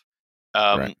 etc. stuff.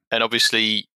 Right. And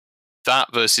obviously,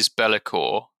 that versus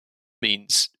Be'lakor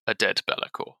means a dead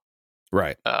Be'lakor.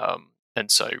 Right. And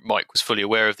so Mike was fully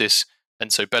aware of this.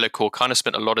 And so Be'lakor kind of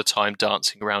spent a lot of time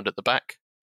dancing around at the back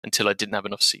until I didn't have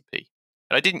enough CP.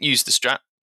 And I didn't use the strat.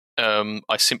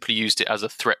 I simply used it as a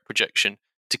threat projection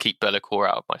to keep Be'lakor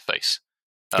out of my face.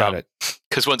 Got it.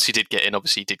 Because once he did get in,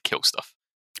 obviously he did kill stuff.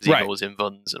 Right. He was in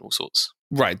Vuns and all sorts.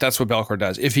 Right. That's what Be'lakor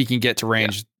does. If he can get to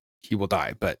range, he will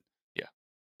die. But yeah.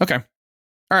 Okay.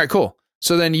 All right, cool.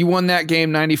 So then you won that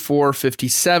game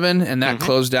 94-57, and that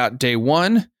closed out day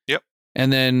 1. Yep.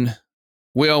 And then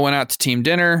we all went out to team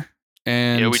dinner.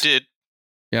 And yeah, we did.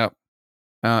 Yep.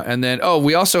 And then,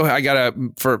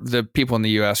 for the people in the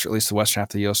U.S., or at least the western half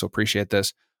of the U.S., will appreciate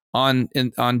this. On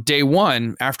day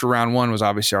 1, after round 1 was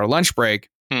obviously our lunch break.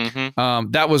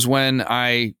 That was when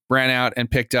I ran out and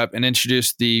picked up and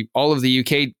introduced all of the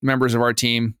UK members of our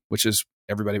team, which is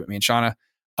everybody but me and Shauna,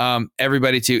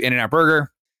 everybody to In-N-Out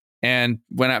Burger, and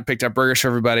went out and picked up burgers for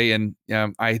everybody. And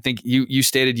I think you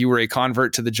stated you were a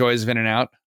convert to the joys of In-N-Out.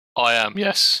 I am,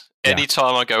 yes. Yeah.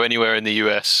 Anytime I go anywhere in the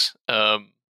US,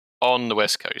 on the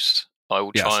West Coast, I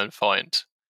will try and find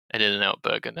an In-N-Out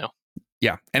burger now.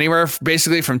 Yeah. Anywhere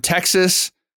basically from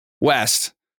Texas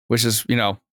west, which is,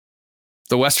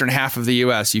 the western half of the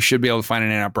U.S., you should be able to find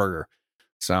an In-N-Out burger.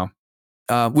 So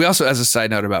we also, as a side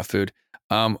note about food,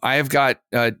 I have got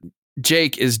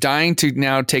Jake is dying to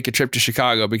now take a trip to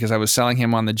Chicago because I was selling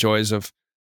him on the joys of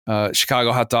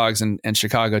Chicago hot dogs and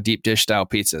Chicago deep dish style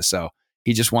pizza. So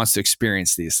he just wants to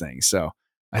experience these things. So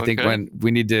I think when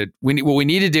what we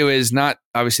need to do is not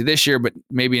obviously this year, but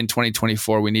maybe in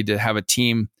 2024, we need to have a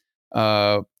team.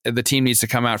 The team needs to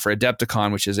come out for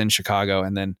Adepticon, which is in Chicago,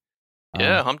 and then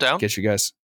I'm down. Get you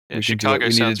guys. Yeah, Chicago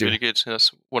sounds really good.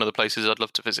 That's one of the places I'd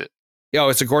love to visit. Yeah,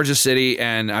 it's a gorgeous city,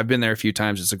 and I've been there a few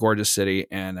times. It's a gorgeous city,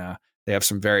 and they have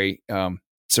some very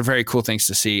cool things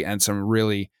to see and some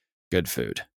really good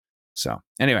food. So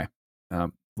anyway,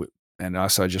 and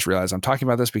also I just realized I'm talking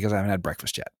about this because I haven't had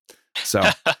breakfast yet. So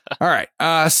all right,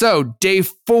 so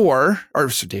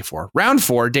round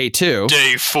 4, day 2.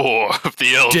 Day 4 of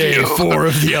the LVO. Day 4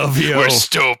 of the LVO. We're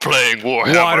still playing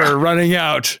Warhammer. Water running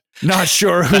out. Not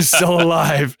sure who's still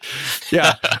alive.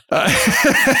 Yeah.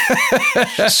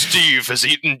 Steve has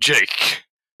eaten Jake.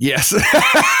 Yes.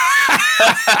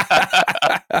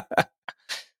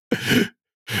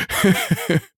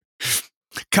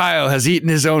 Kyle has eaten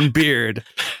his own beard.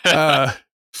 All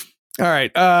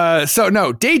right. So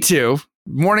no, day 2,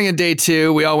 morning of day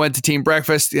 2, we all went to team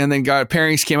breakfast, and then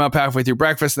pairings came up halfway through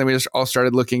breakfast, and then we just all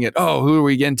started looking at, who are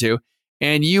we getting to?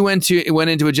 And you went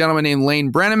into a gentleman named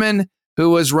Lane Brenneman,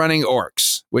 who was running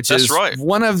Orcs, which is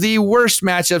one of the worst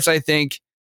matchups, I think,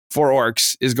 for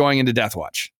Orcs, is going into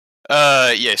Deathwatch.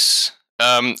 Yes.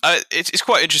 It's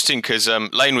quite interesting because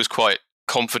Lane was quite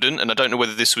confident, and I don't know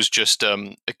whether this was just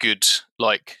a good,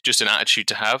 just an attitude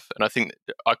to have. And I think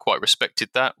I quite respected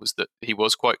that, was that he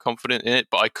was quite confident in it,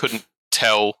 but I couldn't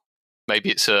tell, maybe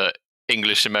it's a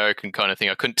English-American kind of thing,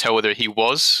 I couldn't tell whether he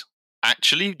was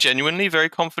actually genuinely very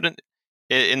confident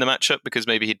in the matchup, because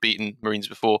maybe he'd beaten Marines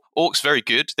before. Orcs very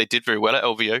good. They did very well at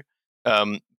LVO.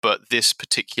 But this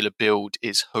particular build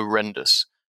is horrendous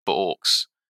for Orcs,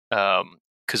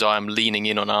 because I am leaning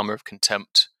in on Armor of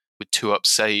Contempt with 2-up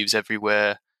saves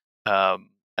everywhere,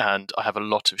 and I have a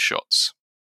lot of shots.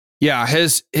 Yeah,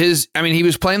 he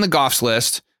was playing the Goffs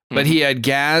list, but he had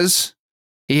Gaz,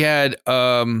 he had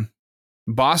Boss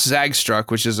Zagstruck,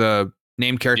 which is a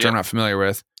named character I'm not familiar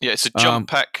with. Yeah, it's a jump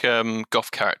pack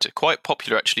Goff character. Quite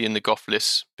popular actually in the Goff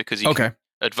lists, because he can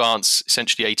advance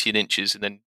essentially 18 inches and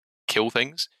then kill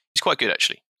things. He's quite good,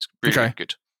 actually. He's really, really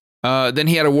good. Then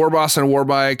he had a war boss and a war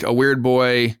bike, a weird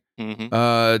boy,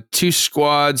 Mm-hmm. 2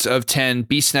 squads of 10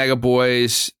 Beast Snagga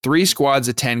boys, 3 squads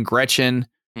of 10 Gretchen,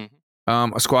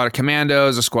 a squad of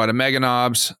commandos, a squad of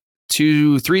Meganobs,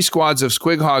 3 squads of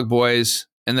Squighog boys,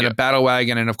 and then a battle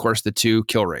wagon, and of course the 2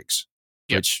 kill rigs,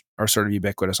 which are sort of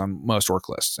ubiquitous on most orc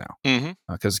lists now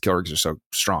because the kill rigs are so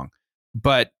strong.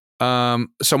 But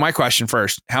so my question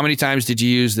first: how many times did you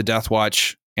use the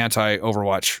Deathwatch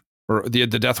anti-Overwatch or the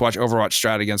Deathwatch Overwatch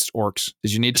strat against orcs?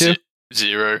 Did you need to?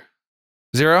 0.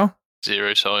 0?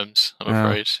 0 times, I'm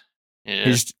afraid. Yeah.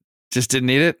 You just didn't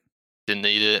need it? Didn't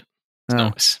need it.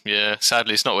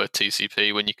 Sadly, it's not worth 2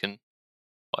 CP when you can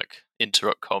like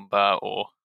interrupt combat or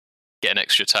get an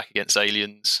extra attack against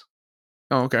aliens.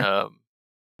 Oh, okay.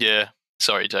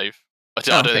 Sorry, Dave. I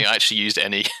don't think I actually used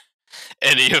any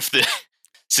of the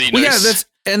Xenos. Well,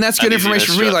 yeah, that's good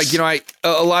information for me. Like,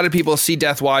 a lot of people see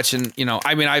Deathwatch, and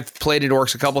I've played at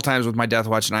orcs a couple times with my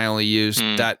Deathwatch, and I only used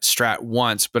that strat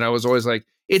once. But I was always like,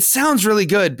 it sounds really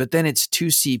good, but then it's 2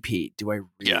 CP. Do I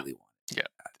really want it? Yeah.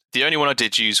 The only one I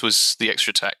did use was the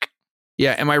extra attack.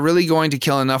 Yeah. Am I really going to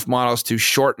kill enough models to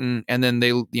shorten, and then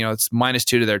they, it's -2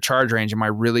 to their charge range? Am I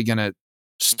really going to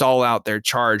stall out their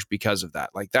charge because of that?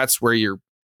 Like, that's where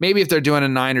maybe if they're doing a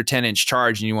 9 or 10 inch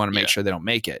charge and you want to make sure they don't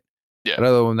make it. Yeah. But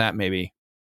other than that, maybe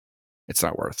it's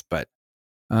not worth. But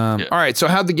all right. So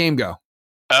how'd the game go?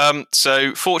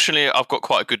 So fortunately, I've got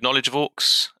quite a good knowledge of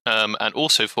orcs, and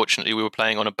also fortunately, we were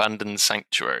playing on abandoned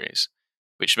sanctuaries,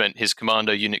 which meant his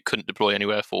commando unit couldn't deploy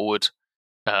anywhere forward,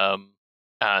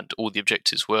 and all the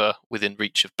objectives were within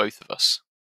reach of both of us.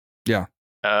 Yeah.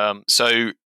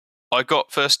 So I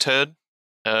got first turn,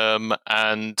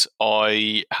 and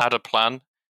I had a plan,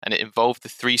 and it involved the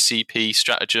 3 CP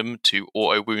stratagem to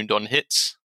auto wound on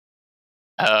hits.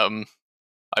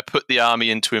 I put the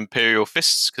army into Imperial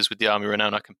Fists, because with the army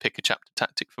renown, I can pick a chapter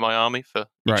tactic for my army for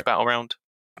each battle round.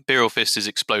 Imperial Fist is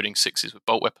exploding 6s with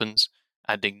bolt weapons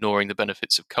and ignoring the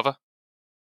benefits of cover.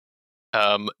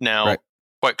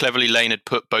 Quite cleverly, Lane had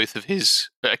put both of his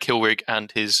kill rig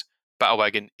and his battle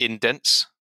wagon in dents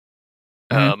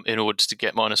in order to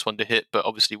get -1 to hit, but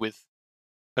obviously with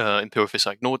Imperial Fist,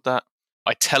 I ignored that.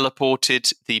 I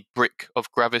teleported the Brick of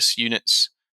Gravis units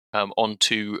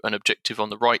onto an objective on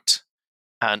the right,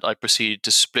 and I proceeded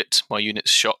to split my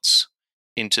unit's shots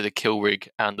into the kill rig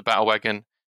and the battle wagon,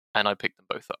 and I picked them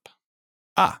both up.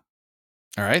 All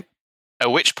right.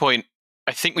 At which point,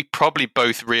 I think we probably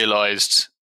both realized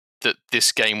that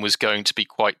this game was going to be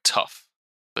quite tough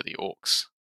for the orcs.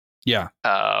 Yeah.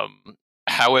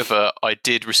 However, I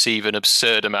did receive an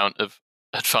absurd amount of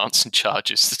advance and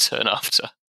charges the turn after,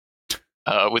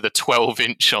 with a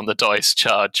 12-inch on the dice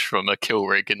charge from a kill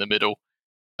rig in the middle,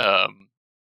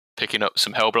 picking up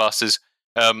some Hellblasters.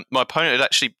 My opponent had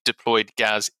actually deployed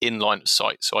Gaz in line of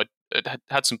sight, so I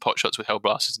had some pot shots with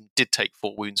Hellblasters and did take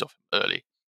 4 wounds off him early.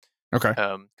 Okay.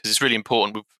 Because it's really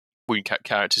important with wound cap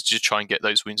characters to just try and get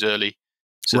those wounds early,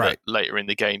 so that later in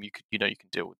the game you can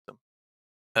deal with them.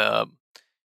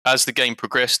 As the game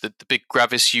progressed, the big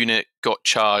Gravis unit got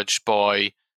charged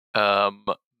by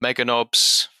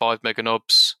Meganobs, 5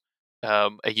 Meganobs,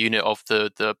 a unit of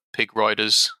the Pig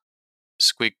Riders,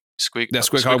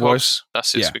 Squighog boys.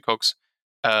 That's it, Squighogs.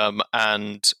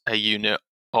 And a unit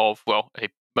of, a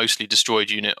mostly destroyed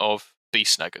unit of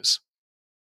Beast Snaggers.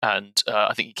 And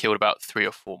I think he killed about 3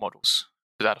 or 4 models.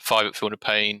 They had a 5 up Film of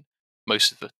Pain,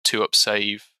 most of the 2 up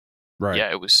save. Right.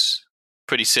 Yeah, it was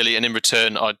pretty silly. And in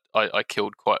return, I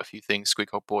killed quite a few things,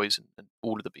 Squighog boys and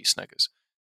all of the Beast Snaggers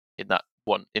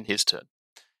in his turn.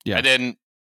 Yeah. And then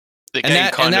the game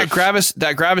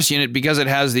that Gravis unit, because it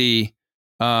has the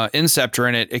Inceptor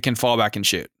in it can fall back and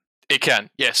shoot. It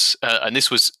can, yes. And this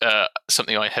was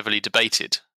something I heavily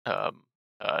debated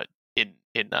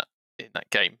in that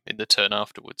game, in the turn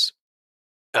afterwards.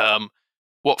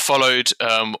 What followed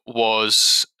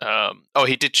was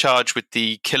he did charge with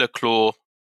the Killer Claw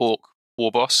Orc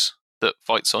War Boss that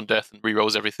fights on death and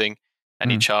rerolls everything,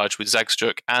 and he charged with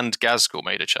Zagstruck, and Gazgul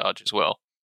made a charge as well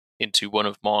into one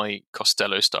of my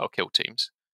Costello style kill teams.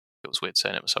 Feels weird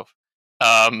saying it myself.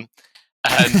 And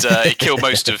he killed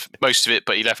most of it,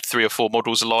 but he left 3 or 4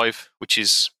 models alive, which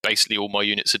is basically all my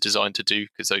units are designed to do,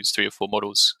 because those 3 or 4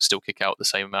 models still kick out the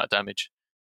same amount of damage.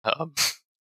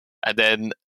 And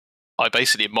then I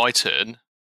basically, in my turn,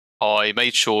 I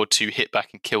made sure to hit back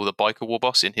and kill the Biker War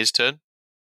Boss in his turn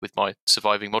with my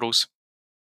surviving models.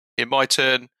 In my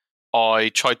turn, I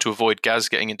tried to avoid Gaz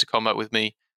getting into combat with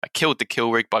me. I killed the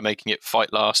kill rig by making it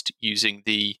fight last using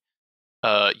the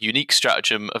unique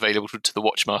stratagem available to the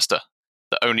Watchmaster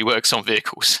that only works on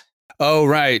vehicles. Oh,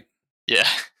 right. Yeah.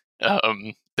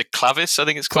 the clavis, I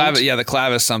think it's called. Yeah, the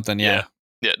clavis something. Yeah.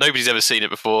 Nobody's ever seen it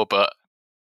before, but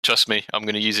trust me, I'm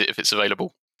going to use it if it's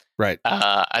available. Right.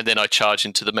 And then I charge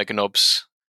into the Mega Knobs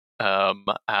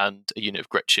and a unit of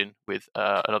Gretchen with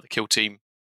another kill team.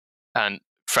 And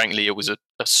frankly, it was a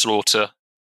slaughter.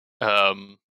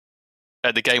 And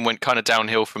the game went kind of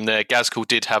downhill from there. Gazkul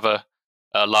did have a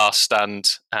last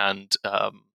stand and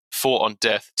fought on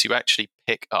death to actually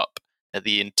pick up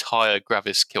the entire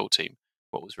Gravis kill team,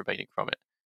 what was remaining from it.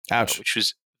 Ouch. Which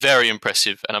was very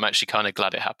impressive, and I'm actually kind of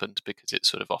glad it happened because it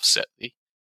sort of offset the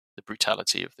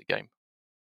brutality of the game.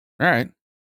 All right.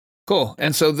 Cool.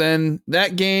 And so then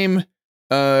that game,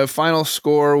 final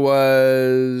score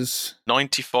was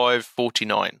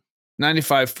 95-49.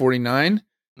 95-49.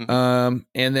 And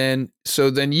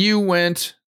then you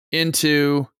went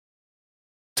into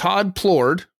Todd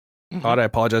Plord. Todd, I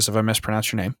apologize if I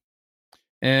mispronounced your name.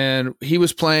 And he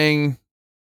was playing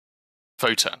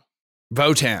Votann.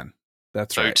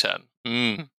 That's right.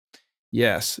 Votann.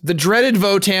 Yes. The dreaded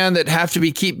Votann that have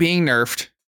to keep being nerfed.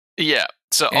 Yeah.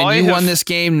 So you won this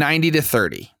game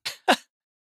 90-30.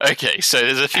 Okay, so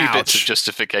there's a few bits of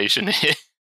justification here.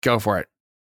 Go for it.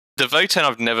 The Votann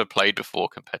I've never played before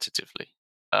competitively.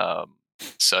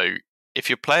 So if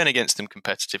you're playing against them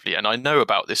competitively, and I know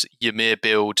about this Ymir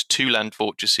build, 2 land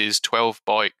fortresses, 12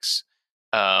 bikes,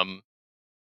 I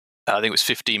think it was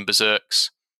 15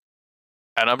 berserks.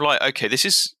 And I'm like, okay, this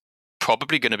is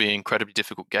probably going to be an incredibly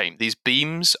difficult game. These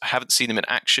beams, I haven't seen them in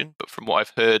action, but from what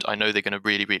I've heard, I know they're going to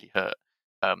really, really hurt.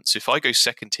 So if I go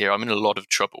second here, I'm in a lot of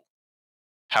trouble.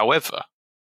 However,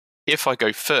 if I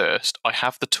go first, I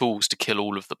have the tools to kill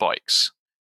all of the bikes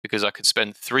because I could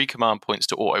spend 3 command points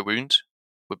to auto wound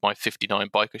with my 59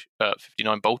 bolter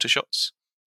shots,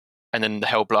 and then the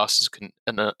Hellblasters can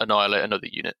annihilate another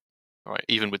unit. Right,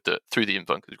 even with through the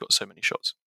invuln because we've got so many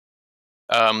shots.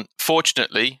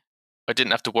 Fortunately, I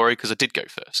didn't have to worry because I did go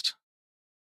first.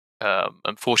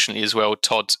 Unfortunately, as well,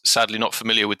 Todd, sadly not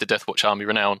familiar with the Deathwatch Army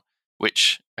Renown,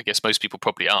 which I guess most people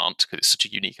probably aren't because it's such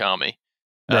a unique army.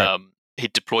 Right.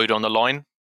 He'd deployed on the line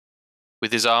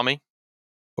with his army.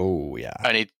 Oh, yeah.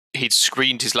 And he'd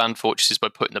screened his land fortresses by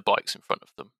putting the bikes in front of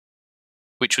them,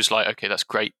 which was like, okay, that's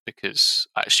great because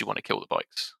I actually want to kill the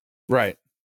bikes. Right.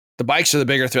 The bikes are the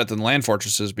bigger threat than the land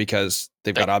fortresses because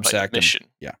they've got obsec. Mission.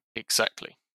 Yeah.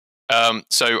 Exactly.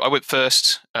 So I went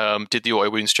first, did the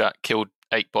auto wound strat, killed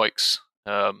 8 bikes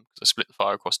because I split the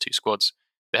fire across 2 squads.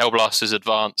 The Hellblasters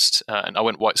advanced, and I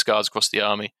went white scars across the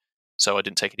army, so I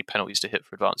didn't take any penalties to hit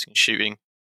for advancing and shooting.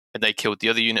 And they killed the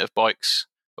other unit of bikes,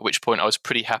 at which point I was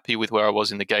pretty happy with where I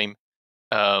was in the game.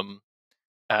 And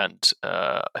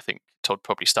I think Todd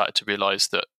probably started to realise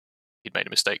that he'd made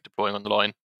a mistake deploying on the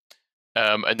line.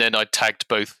 And then I tagged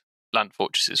both land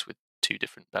fortresses with 2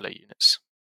 different ballet units.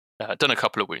 Done a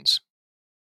couple of wounds.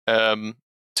 Turn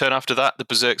after that, the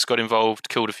Berserks got involved,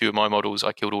 killed a few of my models.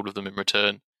 I killed all of them in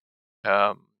return.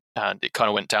 And it kind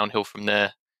of went downhill from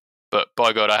there. But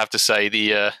by God, I have to say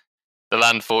the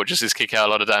land fortresses kick out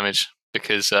a lot of damage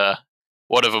because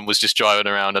one of them was just driving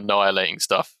around annihilating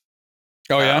stuff.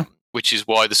 Oh, yeah? Which is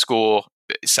why the score,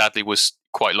 sadly, was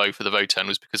quite low for the Votann,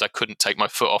 was because I couldn't take my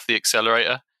foot off the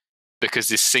accelerator because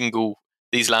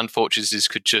these land fortresses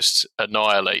could just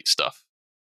annihilate stuff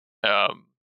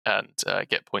and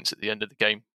get points at the end of the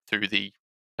game through the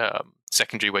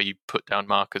secondary where you put down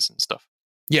markers and stuff.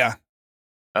 Yeah.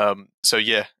 That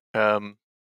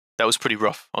was pretty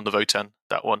rough on the Votann,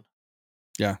 that one.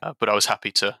 Yeah. But I was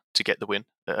happy to get the win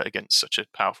against such a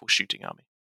powerful shooting army.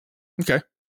 Okay.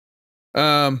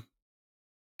 And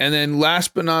then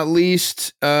last but not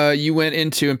least, you went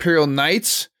into Imperial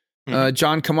Knights,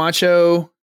 John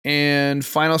Camacho, and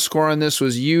final score on this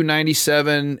was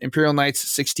U97, Imperial Knights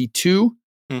 62.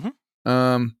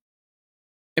 Imperial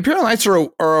Knights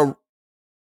are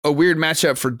a weird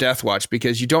matchup for Deathwatch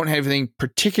because you don't have anything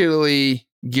particularly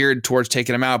geared towards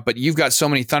taking them out, but you've got so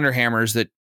many Thunderhammers that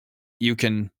you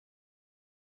can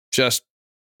just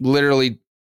literally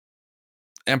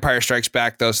Empire Strikes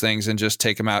Back those things and just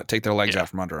take them out, take their legs out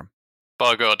from under them.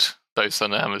 By God, those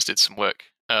Thunderhammers did some work.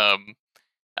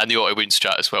 And the auto wound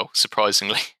strat as well,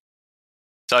 surprisingly.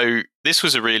 So this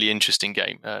was a really interesting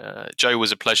game. Joe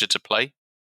was a pleasure to play.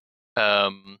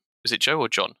 Was it Joe or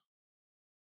John?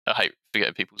 I hate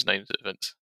forgetting people's names at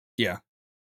events. Yeah.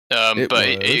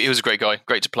 He was a great guy,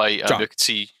 great to play. I could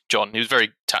see John. He was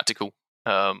very tactical.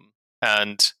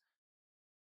 And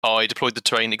I deployed the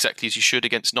terrain exactly as you should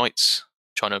against knights,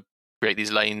 trying to create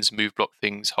these lanes, move block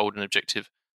things, hold an objective.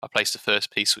 I placed the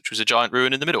first piece, which was a giant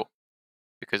ruin in the middle,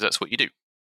 because that's what you do.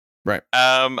 Right.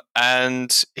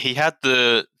 And he had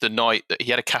the knight,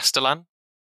 he had a Castellan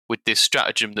with this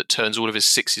stratagem that turns all of his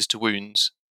 6s to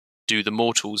wounds, do the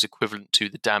mortals equivalent to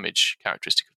the damage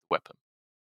characteristic of the weapon.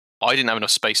 I didn't have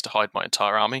enough space to hide my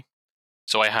entire army,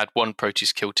 so I had one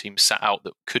Proteus kill team sat out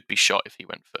that could be shot if he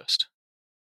went first.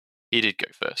 He did go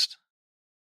first.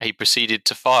 He proceeded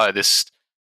to fire this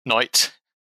knight.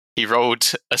 He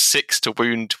rolled a 6 to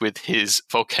wound with his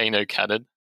volcano cannon,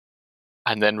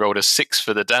 and then rolled a 6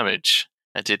 for the damage,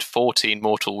 and did 14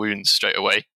 mortal wounds straight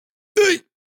away.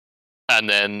 And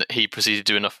then he proceeded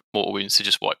to do enough mortal wounds to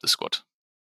just wipe the squad.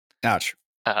 Ouch.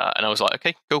 And I was like,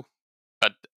 okay, cool. I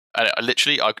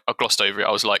glossed over it.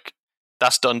 I was like,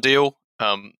 that's done deal.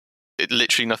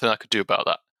 Literally nothing I could do about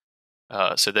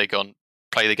that. So they're gone.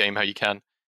 Play the game how you can.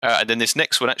 And then this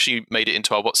next one actually made it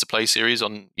into our What's the Play series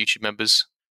on YouTube members.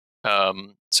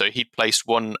 So he'd placed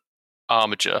one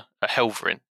armager, a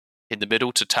Helverin, in the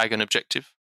middle to tag an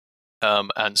objective.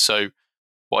 And so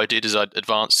what I did is I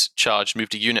advanced, charged,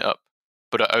 moved a unit up,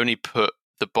 but I only put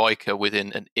the biker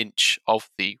within an inch of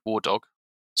the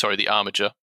the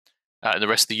armager, and the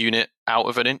rest of the unit out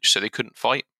of an inch so they couldn't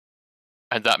fight.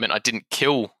 And that meant I didn't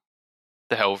kill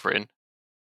the Helverin,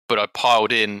 but I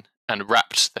piled in and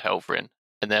wrapped the Helverin,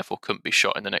 and therefore couldn't be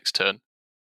shot in the next turn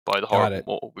by the horrible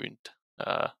mortal wound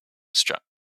strat.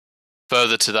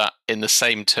 Further to that, in the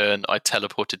same turn, I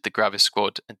teleported the Gravis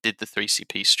squad and did the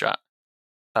 3CP strat.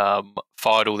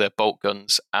 Fired all their bolt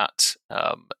guns at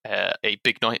a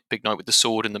big knight with the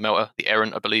sword and the melter, the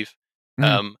errant, I believe.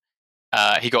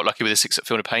 He got lucky with a 6 at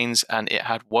Field of Pains, and it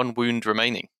had 1 wound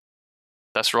remaining.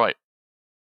 That's right.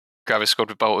 Gravis squad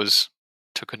with bolters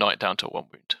took a knight down to 1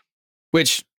 wound.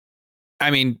 Which,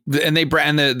 I mean, and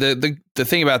the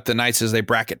thing about the knights is they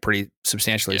bracket pretty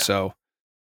substantially, so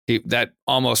that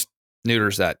almost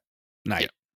neuters that knight.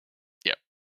 Yeah,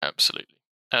 absolutely.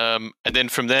 And then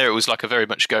from there, it was like a very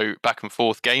much go back and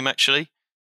forth game, actually.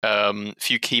 A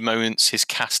few key moments. His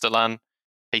Castellan,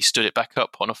 he stood it back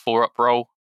up on a 4-up roll,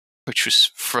 which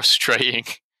was frustrating.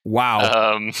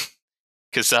 Wow.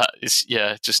 Because that is,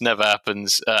 just never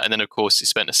happens. And then, of course, he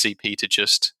spent a CP to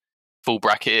just full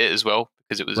bracket it as well,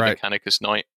 because it was a Mechanicus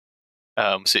knight.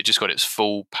 So it just got its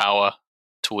full power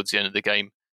towards the end of the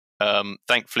game.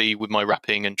 Thankfully, with my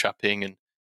wrapping and trapping and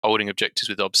holding objectives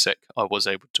with OBSEC, I was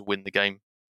able to win the game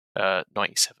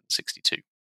 97-62.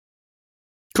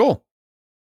 Cool.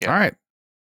 Yeah. All right.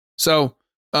 So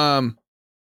a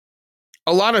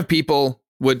lot of people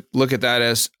would look at that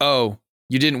as, oh,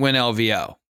 you didn't win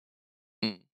LVO.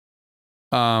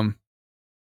 And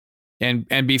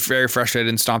be very frustrated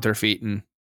and stomp their feet and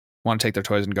want to take their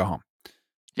toys and go home.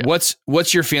 Yeah.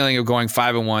 What's your feeling of going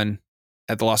 5-1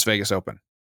 at the Las Vegas Open?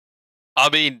 I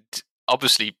mean,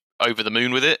 obviously over the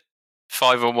moon with it.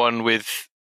 5-1 with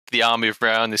the Army of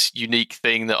Brown, this unique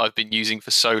thing that I've been using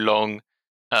for so long.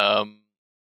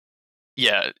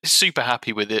 Super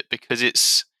happy with it, because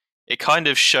it kind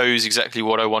of shows exactly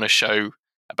what I want to show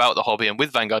about the hobby and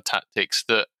with Vanguard Tactics,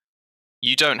 that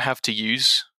you don't have to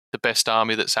use the best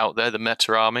army that's out there, the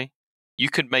meta army. You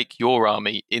can make your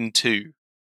army into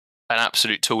an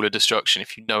absolute tool of destruction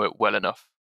if you know it well enough.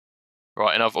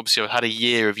 Right, and I've had a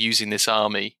year of using this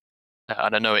army,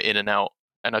 and I know it in and out,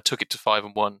 and I took it to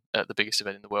 5-1 at the biggest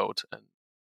event in the world, and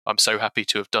I'm so happy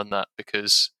to have done that,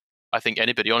 because I think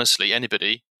anybody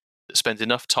that spends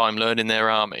enough time learning their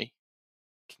army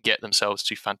can get themselves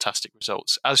to fantastic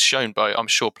results, as shown by, I'm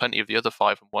sure, plenty of the other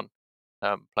 5-1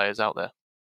 players out there.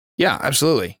 Yeah,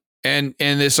 absolutely. And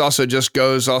this also just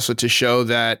goes also to show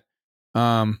that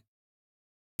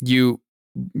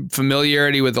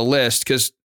familiarity with the list,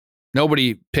 because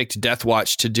nobody picked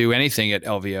Deathwatch to do anything at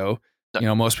LVO.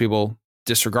 No. Most people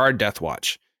disregard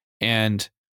Deathwatch, and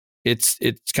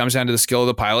it comes down to the skill of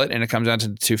the pilot, and it comes down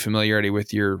to familiarity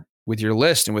with your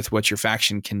list and with what your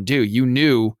faction can do. You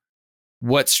knew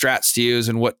what strats to use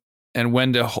and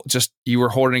when to you were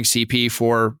hoarding CP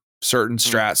for certain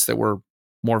strats that were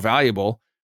more valuable.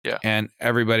 Yeah. And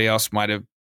everybody else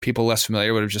people less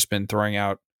familiar would have just been throwing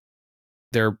out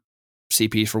their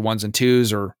CP for 1s and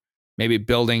 2s, or maybe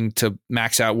building to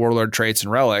max out warlord traits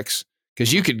and relics,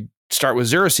 because you could start with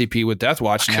 0 CP with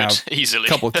Deathwatch and have easily a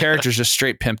couple of characters just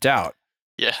straight pimped out.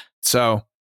 Yeah. So,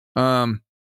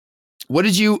 what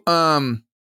did your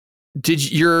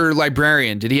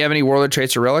librarian, did he have any warlord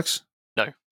traits or relics? No,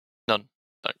 none.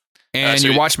 No. And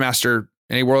your watchmaster,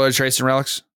 any warlord traits and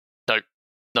relics? No,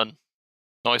 none.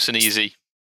 Nice and easy.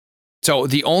 So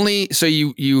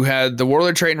you had the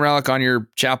warlord trait and relic on your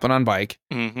chaplain on bike,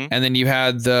 and then you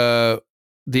had the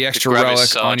extra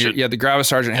relic on your the Gravis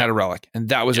Sergeant had a relic, and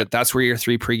that was it. That's where your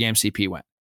 3 pregame CP went.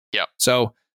 Yeah.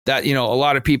 So that a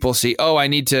lot of people see, oh, I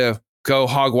need to go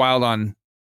hog wild on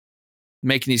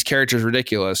making these characters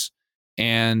ridiculous,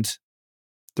 and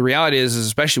the reality is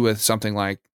especially with something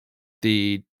like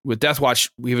the Deathwatch,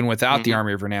 even without the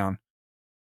Army of Renown,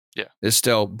 is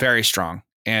still very strong.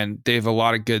 And they have a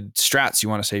lot of good strats you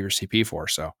want to save your CP for.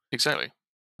 So exactly.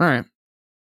 All right.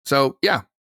 So yeah.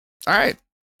 All right.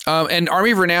 And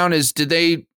Army of Renown did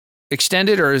they extend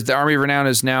it, or is the Army of Renown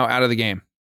is now out of the game?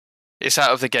 It's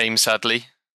out of the game, sadly.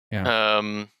 Yeah.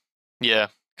 Yeah.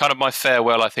 Kind of my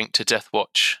farewell, I think, to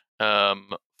Deathwatch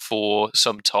for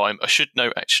some time. I should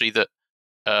note actually that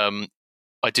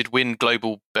I did win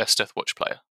Global Best Deathwatch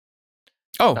Player.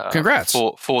 Oh, congrats.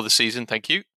 For the season, thank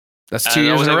you. That's 2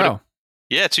 years in a row.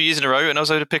 2 years in a row, and I was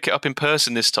able to pick it up in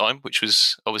person this time, which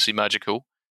was obviously magical.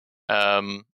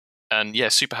 And yeah,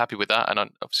 super happy with that. And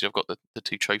obviously I've got the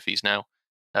 2 trophies now.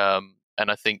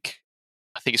 And I think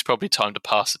it's probably time to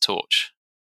pass the torch.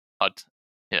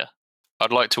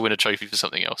 I'd like to win a trophy for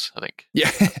something else, I think. Yeah.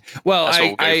 Well,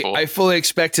 I fully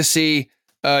expect to see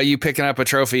you picking up a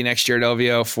trophy next year at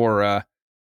LVO for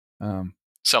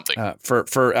something.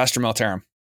 For Astra Militarum.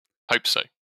 Hope so.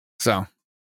 So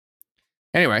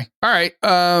anyway, all right.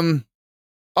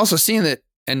 Also seeing that,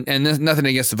 and there's nothing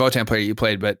against the Votan player you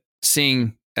played, but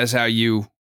seeing as how you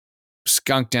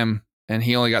skunked him and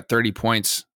he only got 30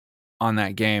 points on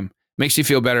that game makes you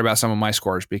feel better about some of my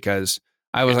scores, because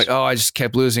I was like, oh, I just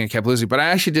kept losing, but I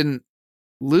actually didn't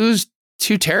lose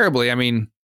too terribly. I mean,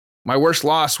 my worst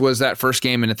loss was that first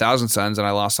game in 1,000 Suns, and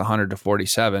I lost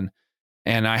 100-47,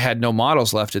 and I had no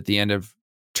models left at the end of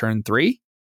turn 3.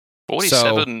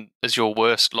 47 is your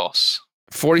worst loss.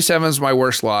 47 is my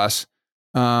worst loss.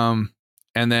 And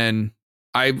then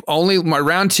my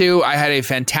round 2, I had a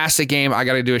fantastic game. I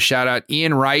got to do a shout out.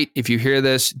 Ian Wright, if you hear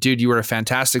this, dude, you were a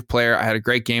fantastic player. I had a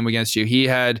great game against you. He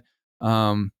had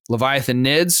Leviathan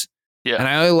Nids, and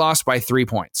I only lost by 3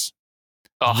 points.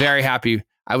 Oh, very happy.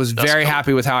 I was very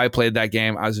happy with how I played that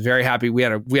game. I was very happy. We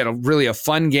had a really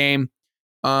fun game.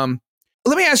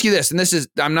 Let me ask you this, and this is,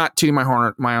 I'm not tooting my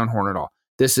own horn at all.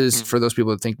 This is for those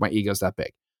people that think my ego's that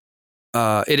big.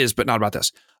 It is, but not about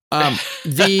this.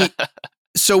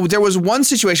 So there was one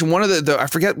situation, one of the I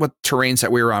forget what terrain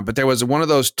set we were on, but there was one of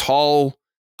those tall,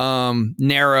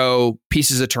 narrow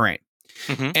pieces of terrain.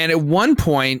 Mm-hmm. And at one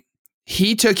point,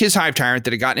 he took his Hive Tyrant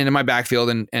that had gotten into my backfield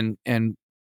and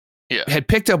had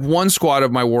picked up one squad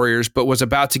of my warriors, but was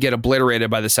about to get obliterated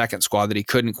by the second squad that he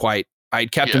couldn't quite.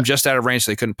 I'd kept him just out of range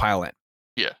so they couldn't pile in.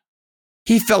 Yeah.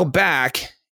 He fell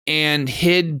back and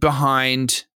hid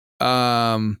behind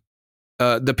the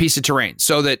piece of terrain,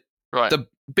 so that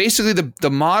basically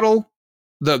the model,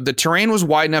 the terrain was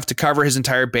wide enough to cover his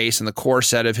entire base and the core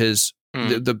set of his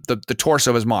the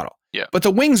torso of his model. Yeah. But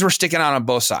the wings were sticking out on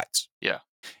both sides. Yeah.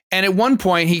 And at one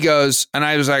point he goes, and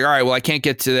I was like, all right, well, I can't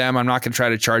get to them. I'm not going to try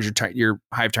to charge your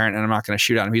Hive Tyrant, and I'm not going to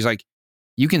shoot at him. He's like,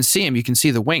 you can see him. You can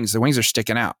see the wings. The wings are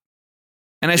sticking out.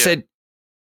 And I said,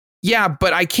 yeah,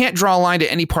 but I can't draw a line to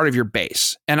any part of your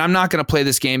base. And I'm not going to play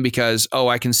this game because,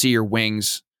 I can see your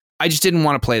wings. I just didn't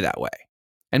want to play that way.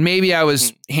 And maybe I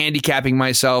was handicapping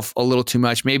myself a little too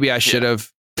much. Maybe I should have,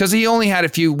 because he only had a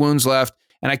few wounds left,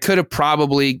 and I could have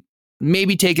probably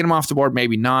maybe taken him off the board,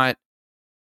 maybe not.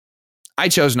 I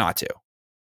chose not to.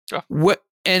 Oh,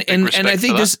 and I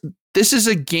think this is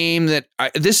a game that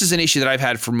this is an issue that I've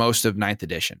had for most of 9th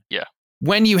edition. Yeah.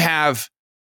 When you have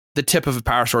the tip of a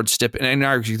power sword and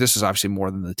this is obviously more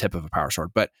than the tip of a power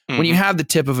sword, but when you have the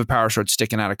tip of a power sword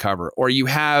sticking out of cover, or you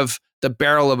have the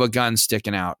barrel of a gun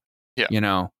sticking out,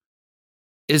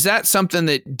 is that something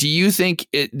that, do you think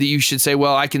that you should say,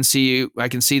 well, I can see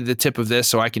the tip of this,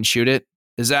 so I can shoot it?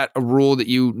 Is that a rule that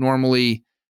you normally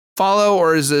follow,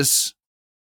 or is this?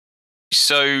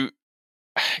 So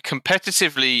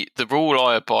competitively, the rule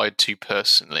I abide to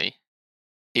personally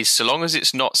is, so long as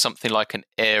it's not something like an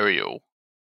aerial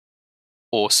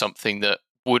or something that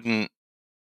wouldn't,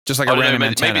 just like a random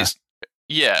antenna. Maybe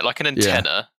it's, like an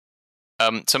antenna,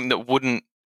 something that wouldn't,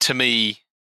 to me,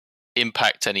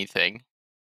 impact anything,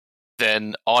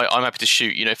 then I'm happy to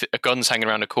shoot. If a gun's hanging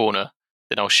around a corner,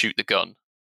 then I'll shoot the gun.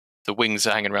 If the wings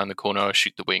are hanging around the corner, I'll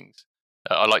shoot the wings.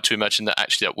 I like to imagine that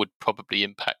actually that would probably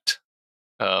impact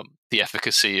the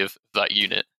efficacy of that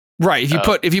unit. Right.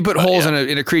 If you put holes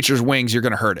in a creature's wings, you're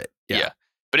going to hurt it. Yeah.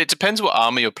 But it depends what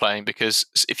army you're playing, because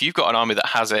if you've got an army that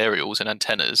has aerials and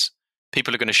antennas,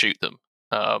 people are going to shoot them.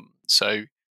 So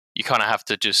you kind of have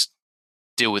to just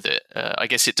deal with it. I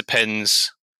guess it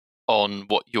depends on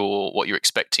what you're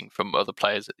expecting from other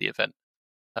players at the event,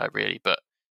 really. But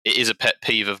it is a pet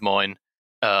peeve of mine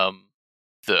that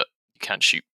you can't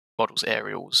shoot models'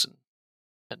 aerials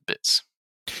and bits.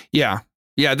 Yeah.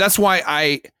 That's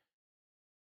why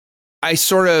I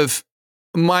sort of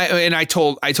I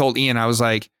told Ian, I was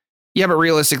like, Yeah, but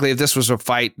realistically, if this was a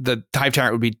fight, the Hive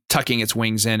Tyrant would be tucking its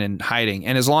wings in and hiding.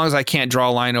 And as long as I can't draw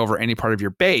a line over any part of your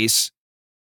base,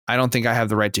 I don't think I have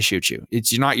the right to shoot you.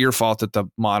 It's not your fault that the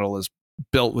model is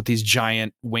built with these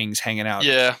giant wings hanging out.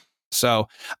 Yeah. So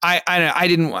I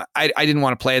didn't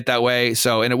want to play it that way.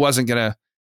 So, and it wasn't gonna.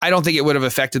 I don't think it would have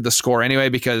affected the score anyway,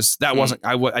 because that wasn't.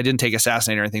 I didn't take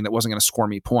Assassinate or anything that wasn't going to score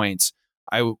me points.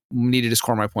 I needed to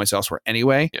score my points elsewhere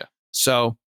anyway. Yeah.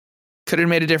 So could it have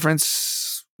made a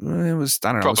difference? It was,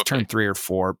 I don't know, Probably. It was turn 3 or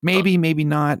 4. Maybe, maybe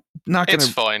not. Not gonna. It's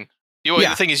fine.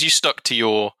 The thing is, you stuck to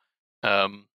your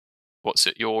what's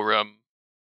it? Your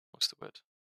what's the word?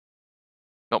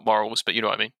 Not morals, but you know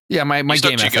what I mean. Yeah, my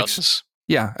game ethics. Guns.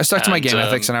 Yeah, I stuck to my game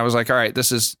ethics, and I was like, all right,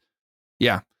 this is,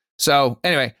 yeah. So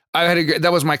anyway,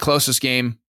 that was my closest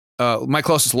game, my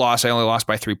closest loss. I only lost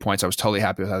by 3 points. I was totally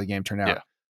happy with how the game turned out.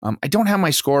 Yeah. I don't have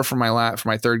my score for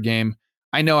my third game.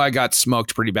 I know I got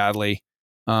smoked pretty badly.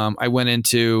 I went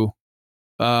into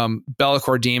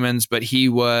Bellicor Demons, but he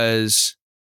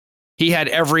had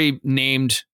every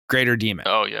named greater demon.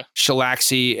 Oh yeah,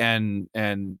 Shalaxi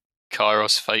and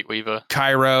Kairos, Fate Weaver,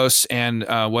 Kairos, and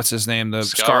what's his name, the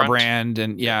Scarbrand,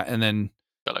 and and then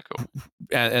Bellicor,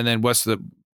 and then what's the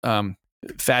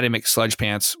Fatty McSludge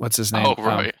Pants? What's his name? Oh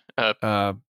right,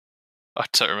 I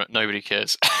don't remember. Nobody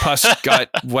cares. Pus Gut,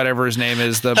 whatever his name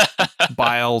is, the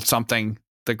Bile something,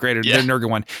 the greater, the Nurgle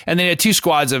one, and then he had two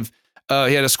squads of.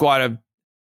 He had a squad of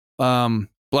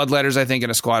Bloodletters, I think,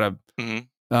 and a squad of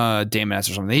Daemonettes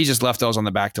or something. He just left those on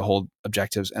the back to hold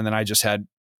objectives, and then I just had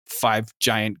 5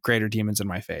 giant greater demons in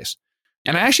my face,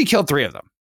 and I actually killed 3 of them.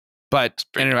 But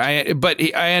anyway,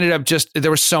 I ended up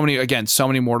there were so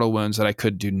many mortal wounds that I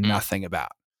could do nothing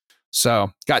about.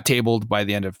 So got tabled by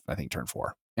the end of, I think, turn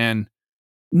 4, and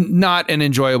not an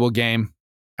enjoyable game.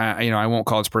 I won't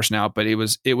call this person out, but it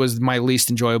was my least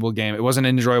enjoyable game. It wasn't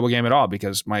an enjoyable game at all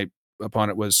because my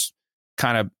opponent was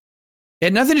kind of, it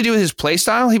had nothing to do with his play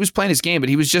style. He was playing his game, but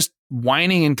he was just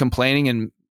whining and complaining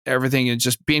and everything and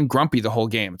just being grumpy the whole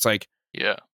game. It's like,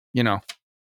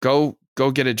 go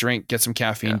get a drink, get some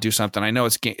caffeine, do something. I know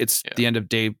it's the end of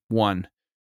day 1,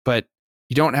 but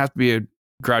you don't have to be a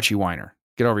grouchy whiner.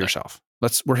 Get over yourself.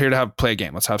 We're here to play a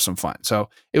game. Let's have some fun. So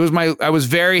I was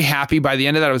very happy by the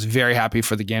end of that. I was very happy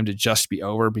for the game to just be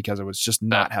over because I was just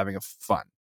not having a fun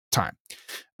time.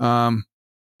 And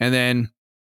then,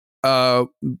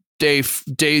 day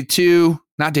 2,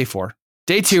 not day 4,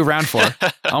 day 2, round 4,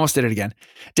 almost did it again.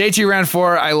 Day 2, round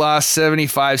 4, I lost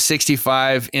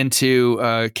 75-65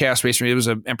 into, Chaos Space Marine. It was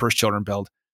an Emperor's Children build.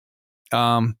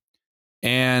 But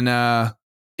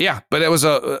it was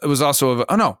also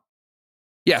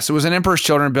yes, it was an Emperor's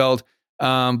Children build.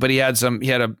 But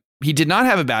he did not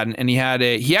have a Baden, and he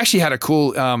actually had a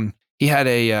cool, he had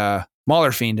a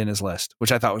Mauler Fiend in his list,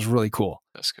 which I thought was really cool.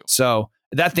 That's cool. So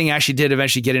that thing actually did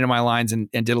eventually get into my lines and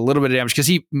did a little bit of damage because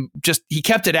he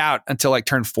kept it out until like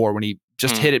turn 4 when he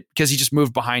just hit it because he just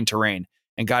moved behind terrain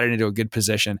and got it into a good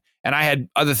position. And I had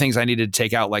other things I needed to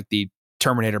take out, like the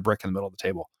Terminator brick in the middle of the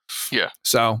table. Yeah.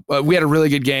 So we had a really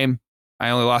good game. I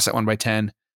only lost that one by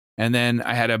 10. And then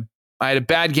I had a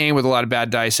bad game with a lot of bad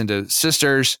dice into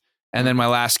Sisters. And then my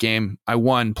last game, I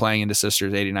won playing into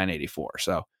Sisters 89-84.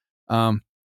 So I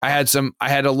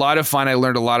had a lot of fun. I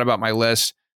learned a lot about my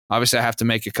list. Obviously, I have to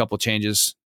make a couple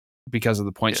changes because of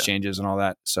the points changes and all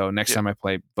that. So next time I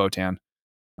play Votan,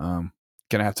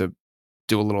 gonna have to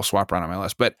do a little swap around on my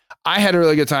list. But I had a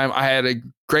really good time. I had a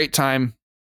great time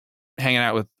hanging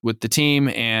out with the team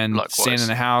and staying in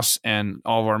the house and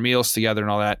all of our meals together and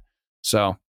all that.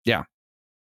 So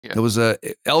it was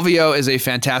LVO is a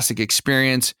fantastic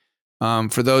experience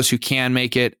for those who can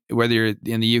make it, whether you're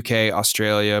in the UK,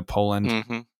 Australia,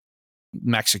 Poland,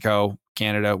 Mexico,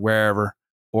 Canada, wherever.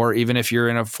 Or even if you're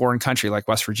in a foreign country like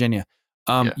West Virginia,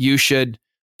 you should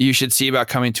see about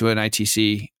coming to an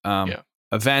ITC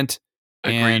event.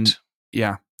 Agreed. And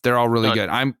they're all really good.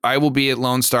 I will be at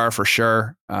Lone Star for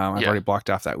sure. I've already blocked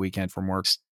off that weekend from work.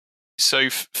 So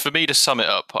for me to sum it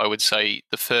up, I would say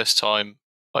the first time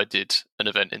I did an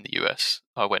event in the US,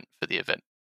 I went for the event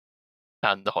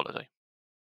and the holiday.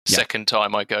 Second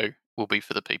time I go will be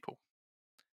for the people,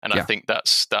 and I think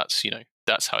that's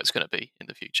how it's going to be in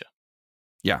the future.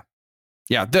 Yeah.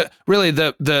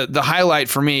 The highlight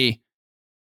for me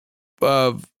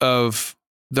of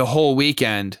the whole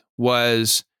weekend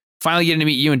was finally getting to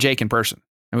meet you and Jake in person.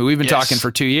 I mean, we've been talking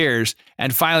for 2 years,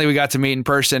 and finally we got to meet in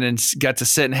person and got to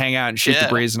sit and hang out and shoot the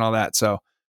breeze and all that. So,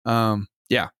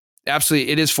 absolutely.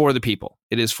 It is for the people.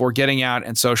 It is for getting out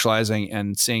and socializing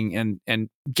and seeing and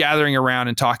gathering around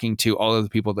and talking to all of the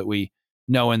people that we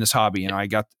know in this hobby. You know,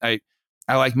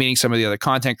 I like meeting some of the other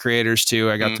content creators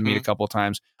too. I got to meet a couple of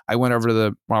times. I went over to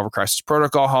the Marvel Crisis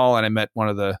Protocol Hall and I met one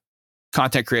of the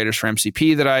content creators for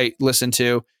MCP that I listened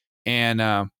to. And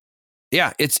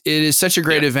it is such a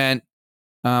great event.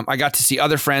 I got to see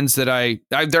other friends that I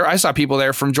saw people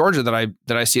there from Georgia that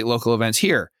I see at local events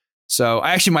here. So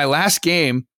my last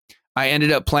game, I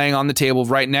ended up playing on the table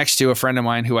right next to a friend of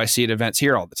mine who I see at events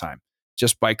here all the time,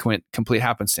 just by complete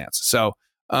happenstance. So,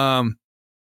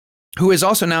 who is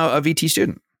also now a VT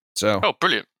student. So,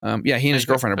 brilliant. He and his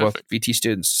girlfriend are both VT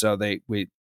students. So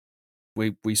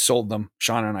we sold them.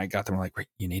 Shauna and I got them. We're like,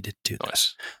 you need to do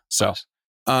this. So, nice.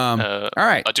 All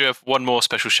right. I do have one more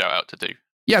special shout out to do.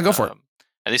 Yeah, go for it.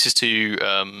 And this is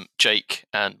to Jake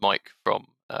and Mike from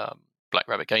Black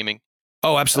Rabbit Gaming.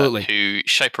 Oh, absolutely. Who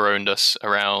chaperoned us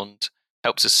around,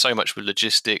 helps us so much with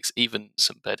logistics, even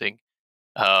some bedding,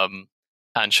 and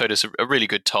showed us a really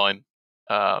good time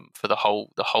for the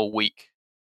whole week.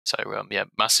 So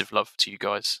massive love to you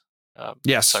guys.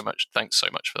 Yes, so much. Thanks so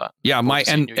much for that. Yeah,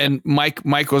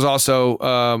 Mike was also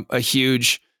a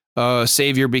huge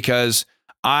savior, because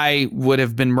I would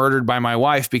have been murdered by my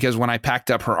wife, because when I packed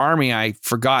up her army, I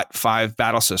forgot 5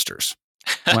 Battle Sisters.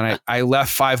 When I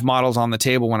left 5 models on the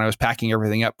table when I was packing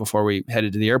everything up before we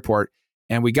headed to the airport.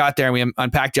 And we got there and we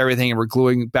unpacked everything and we're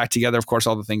gluing back together, of course,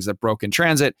 all the things that broke in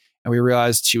transit. And we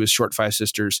realized she was short 5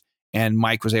 sisters. And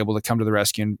Mike was able to come to the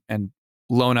rescue and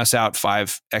loan us out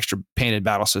 5 extra painted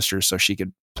Battle Sisters so she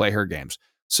could play her games.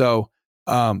 So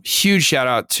huge shout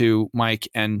out to Mike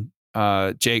and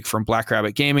Jake from Black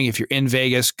Rabbit Gaming. If you're in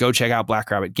Vegas, go check out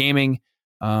Black Rabbit Gaming.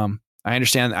 I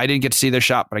understand I didn't get to see their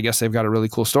shop, but I guess they've got a really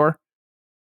cool store.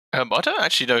 I don't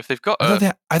actually know if they've got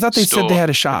I thought they said they had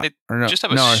a shop. Or no? Just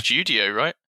have a studio,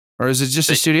 right? Or is it just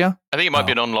a studio? I think it might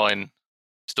be an online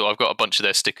store. I've got a bunch of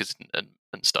their stickers and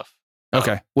stuff.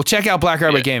 Okay. Well, check out Black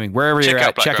Rabbit Gaming. Wherever you're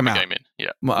at, check them out. Gaming.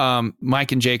 Yeah.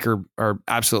 Mike and Jake are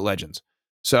absolute legends.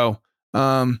 So,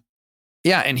 and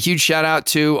huge shout out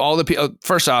to all the people.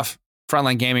 First off,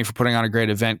 Frontline Gaming for putting on a great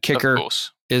event. Kicker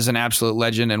is an absolute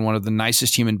legend and one of the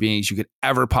nicest human beings you could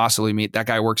ever possibly meet. That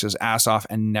guy works his ass off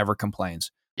and never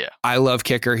complains. Yeah. I love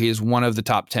Kicker. He is one of the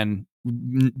top 10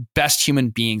 best human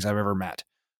beings I've ever met.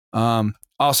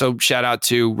 Also, shout out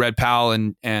to Red Powell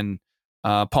and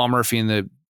Paul Murphy and the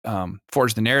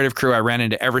Forge the Narrative crew. I ran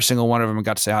into every single one of them and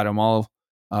got to say hi to them all,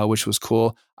 which was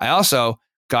cool. I also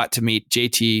got to meet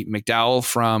JT McDowell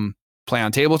from Play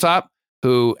on Tabletop,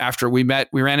 who after we met,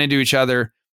 we ran into each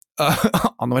other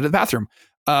on the way to the bathroom,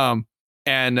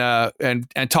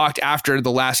 and talked after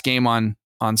the last game on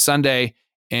Sunday,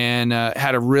 and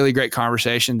had a really great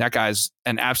conversation. That guy's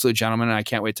an absolute gentleman, and I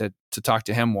can't wait to talk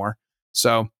to him more.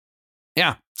 So,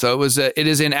 yeah. So it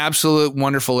is an absolute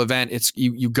wonderful event. It's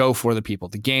you go for the people.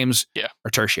 The games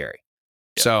are tertiary.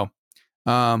 Yeah. So,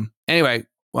 anyway,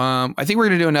 I think we're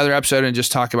going to do another episode and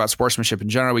just talk about sportsmanship in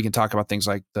general. We can talk about things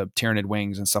like the Tyranid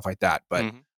wings and stuff like that.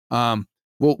 But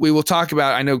we will talk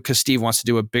about, I know because Steve wants to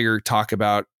do a bigger talk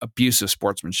about abusive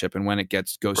sportsmanship and when it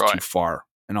goes too far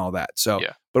and all that. So,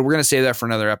 but we're going to save that for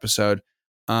another episode.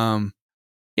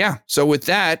 So with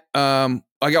that,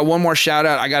 I got one more shout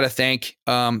out. I got to thank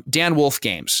Dan Wolf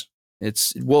Games.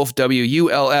 It's Wolf,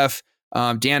 WULF.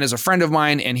 Dan is a friend of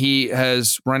mine, and he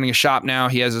has running a shop now.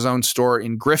 He has his own store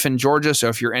in Griffin, Georgia. So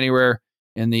if you're anywhere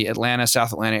in the Atlanta,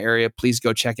 South Atlanta area, please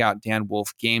go check out Dan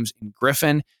Wolf Games in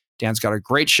Griffin. Dan's got a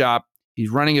great shop. He's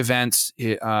running events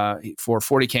for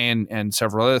 40K and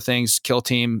several other things, Kill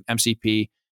Team, MCP.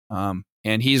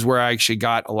 And he's where I actually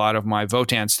got a lot of my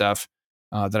Votan stuff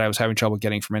that I was having trouble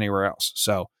getting from anywhere else.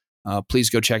 So please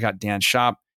go check out Dan's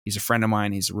shop. He's a friend of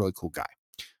mine. He's a really cool guy.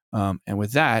 And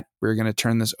with that, we're going to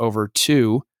turn this over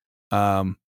to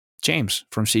James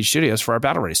from Siege Studios for our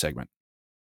Battle Ready segment.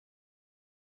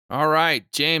 All right,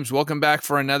 James, welcome back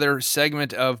for another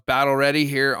segment of Battle Ready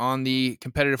here on the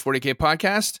Competitive 40K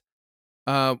podcast.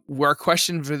 Our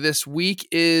question for this week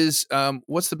is,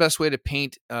 what's the best way to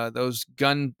paint those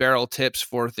gun barrel tips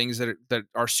for things that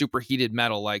are superheated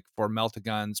metal, like for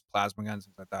melta-guns, plasma guns,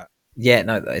 things like that? Yeah,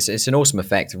 no, it's an awesome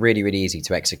effect. Really, really easy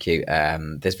to execute.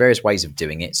 There's various ways of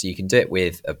doing it. So you can do it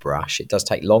with a brush. It does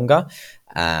take longer,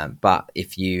 but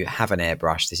if you have an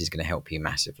airbrush, this is going to help you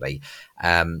massively.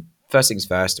 First things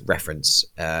first, reference.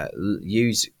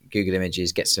 Use Google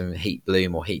Images, get some heat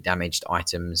bloom or heat damaged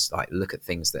items. Like look at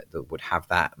things that would have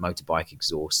that. Motorbike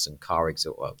exhausts and car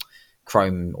exhaust. Well,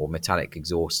 chrome or metallic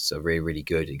exhausts are really, really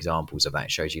good examples of that.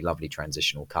 It shows you lovely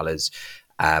transitional colors.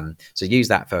 So use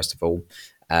that first of all.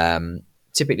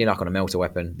 Typically, like on a melter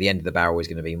weapon, the end of the barrel is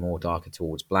going to be more darker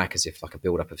towards black, as if like a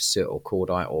buildup of soot or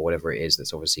cordite or whatever it is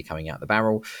that's obviously coming out the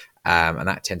barrel, and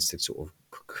that tends to sort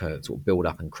of build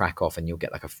up and crack off, and you'll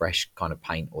get like a fresh kind of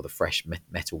paint or the fresh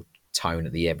metal tone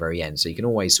at the very end. So you can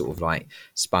always sort of like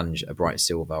sponge a bright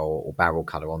silver or barrel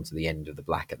color onto the end of the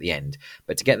black at the end.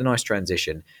 But to get the nice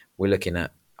transition, we're looking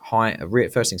at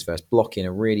first things first, blocking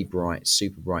a really bright,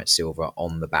 super bright silver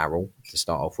on the barrel to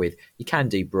start off with. You can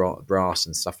do brass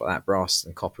and stuff like that. Brass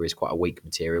and copper is quite a weak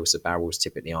material, so barrels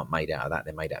typically aren't made out of that.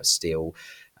 They're made out of steel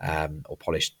or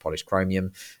polished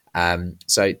chromium.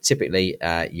 So typically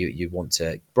you want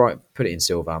to put it in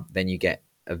silver, then you get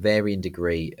a varying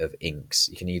degree of inks.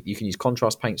 You can use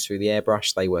contrast paints through the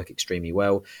airbrush. They work extremely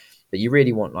well, but you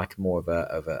really want like more of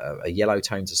a yellow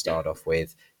tone to start off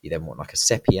with. You then want like a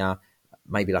sepia,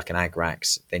 maybe like an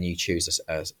agrax. Then you choose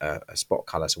a spot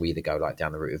color. So we either go like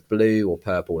down the route of blue or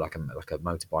purple, like a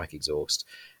motorbike exhaust.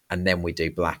 And then we do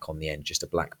black on the end, just a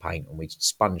black paint, and we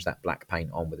sponge that black paint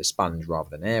on with a sponge rather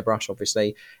than airbrush,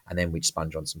 obviously. And then we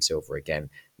sponge on some silver again.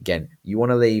 Again, you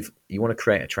want to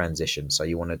create a transition. So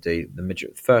you want to do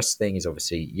first thing is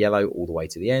obviously yellow all the way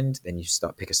to the end. Then you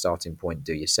pick a starting point,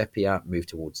 do your sepia, move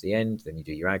towards the end. Then you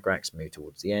do your agrax, move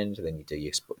towards the end. Then you do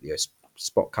your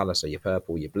spot color, so your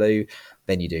purple, your blue.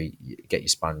 Then you get your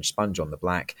sponge on the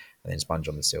black, and then sponge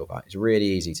on the silver. It's really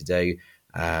easy to do.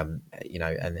 And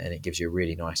it gives you a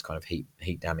really nice kind of heat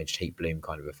damaged, heat bloom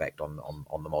kind of effect on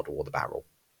the model or the barrel.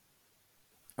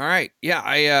 All right.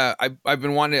 Yeah. I've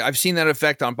been wanting I've seen that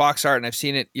effect on box art, and I've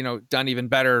seen it, done even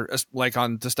better, like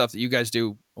on the stuff that you guys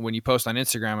do when you post on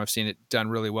Instagram. I've seen it done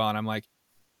really well. And I'm like,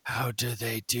 how do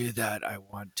they do that? I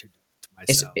want to do it to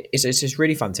myself. It's this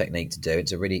really fun technique to do.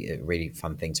 It's a really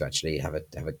fun thing to actually have a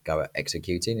go at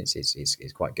executing.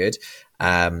 It's quite good.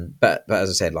 But as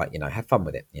I said, like, have fun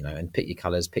with it, and pick your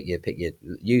colors,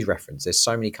 use reference. There's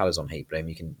so many colors on heat bloom.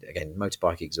 You can, again,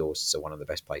 motorbike exhausts are one of the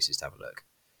best places to have a look.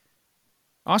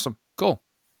 Awesome. Cool.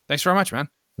 Thanks very much, man.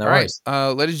 No All worries. right.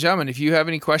 Ladies and gentlemen, if you have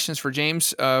any questions for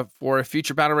James for a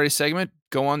future Battle Ready segment,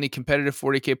 go on the Competitive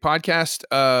 40K Podcast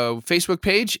Facebook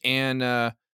page and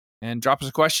drop us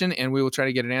a question, and we will try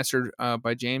to get it answered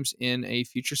by James in a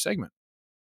future segment.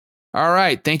 All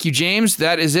right. Thank you, James.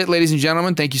 That is it, ladies and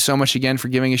gentlemen. Thank you so much again for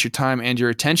giving us your time and your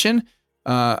attention.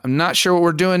 I'm not sure what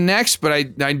we're doing next, but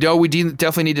I know we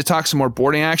definitely need to talk some more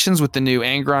boarding actions with the new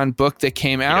Angron book that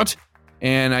came out. Yep.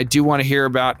 And I do want to hear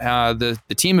about the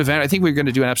team event. I think we're going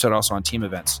to do an episode also on team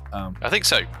events. I think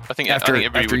so. I think after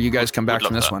you guys come back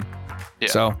from this one. Yeah.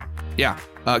 So, yeah.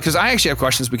 Because I actually have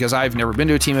questions because I've never been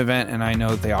to a team event, and I know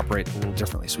that they operate a little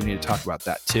differently. So we need to talk about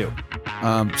that too.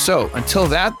 So until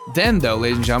then, though,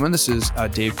 ladies and gentlemen, this is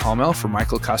Dave Colmel for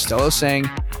Michael Costello saying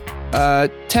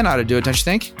 10 ought to do it, don't you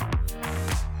think?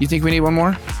 You think we need one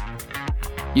more?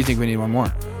 You think we need one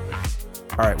more?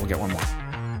 All right, we'll get one more.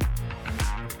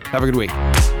 Have a good week.